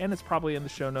link, and it's probably in the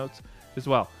show notes as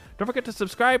well. Don't forget to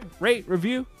subscribe, rate,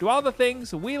 review, do all the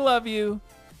things. We love you.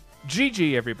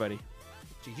 GG, everybody.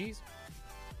 GG's.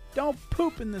 Don't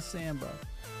poop in the sandbox.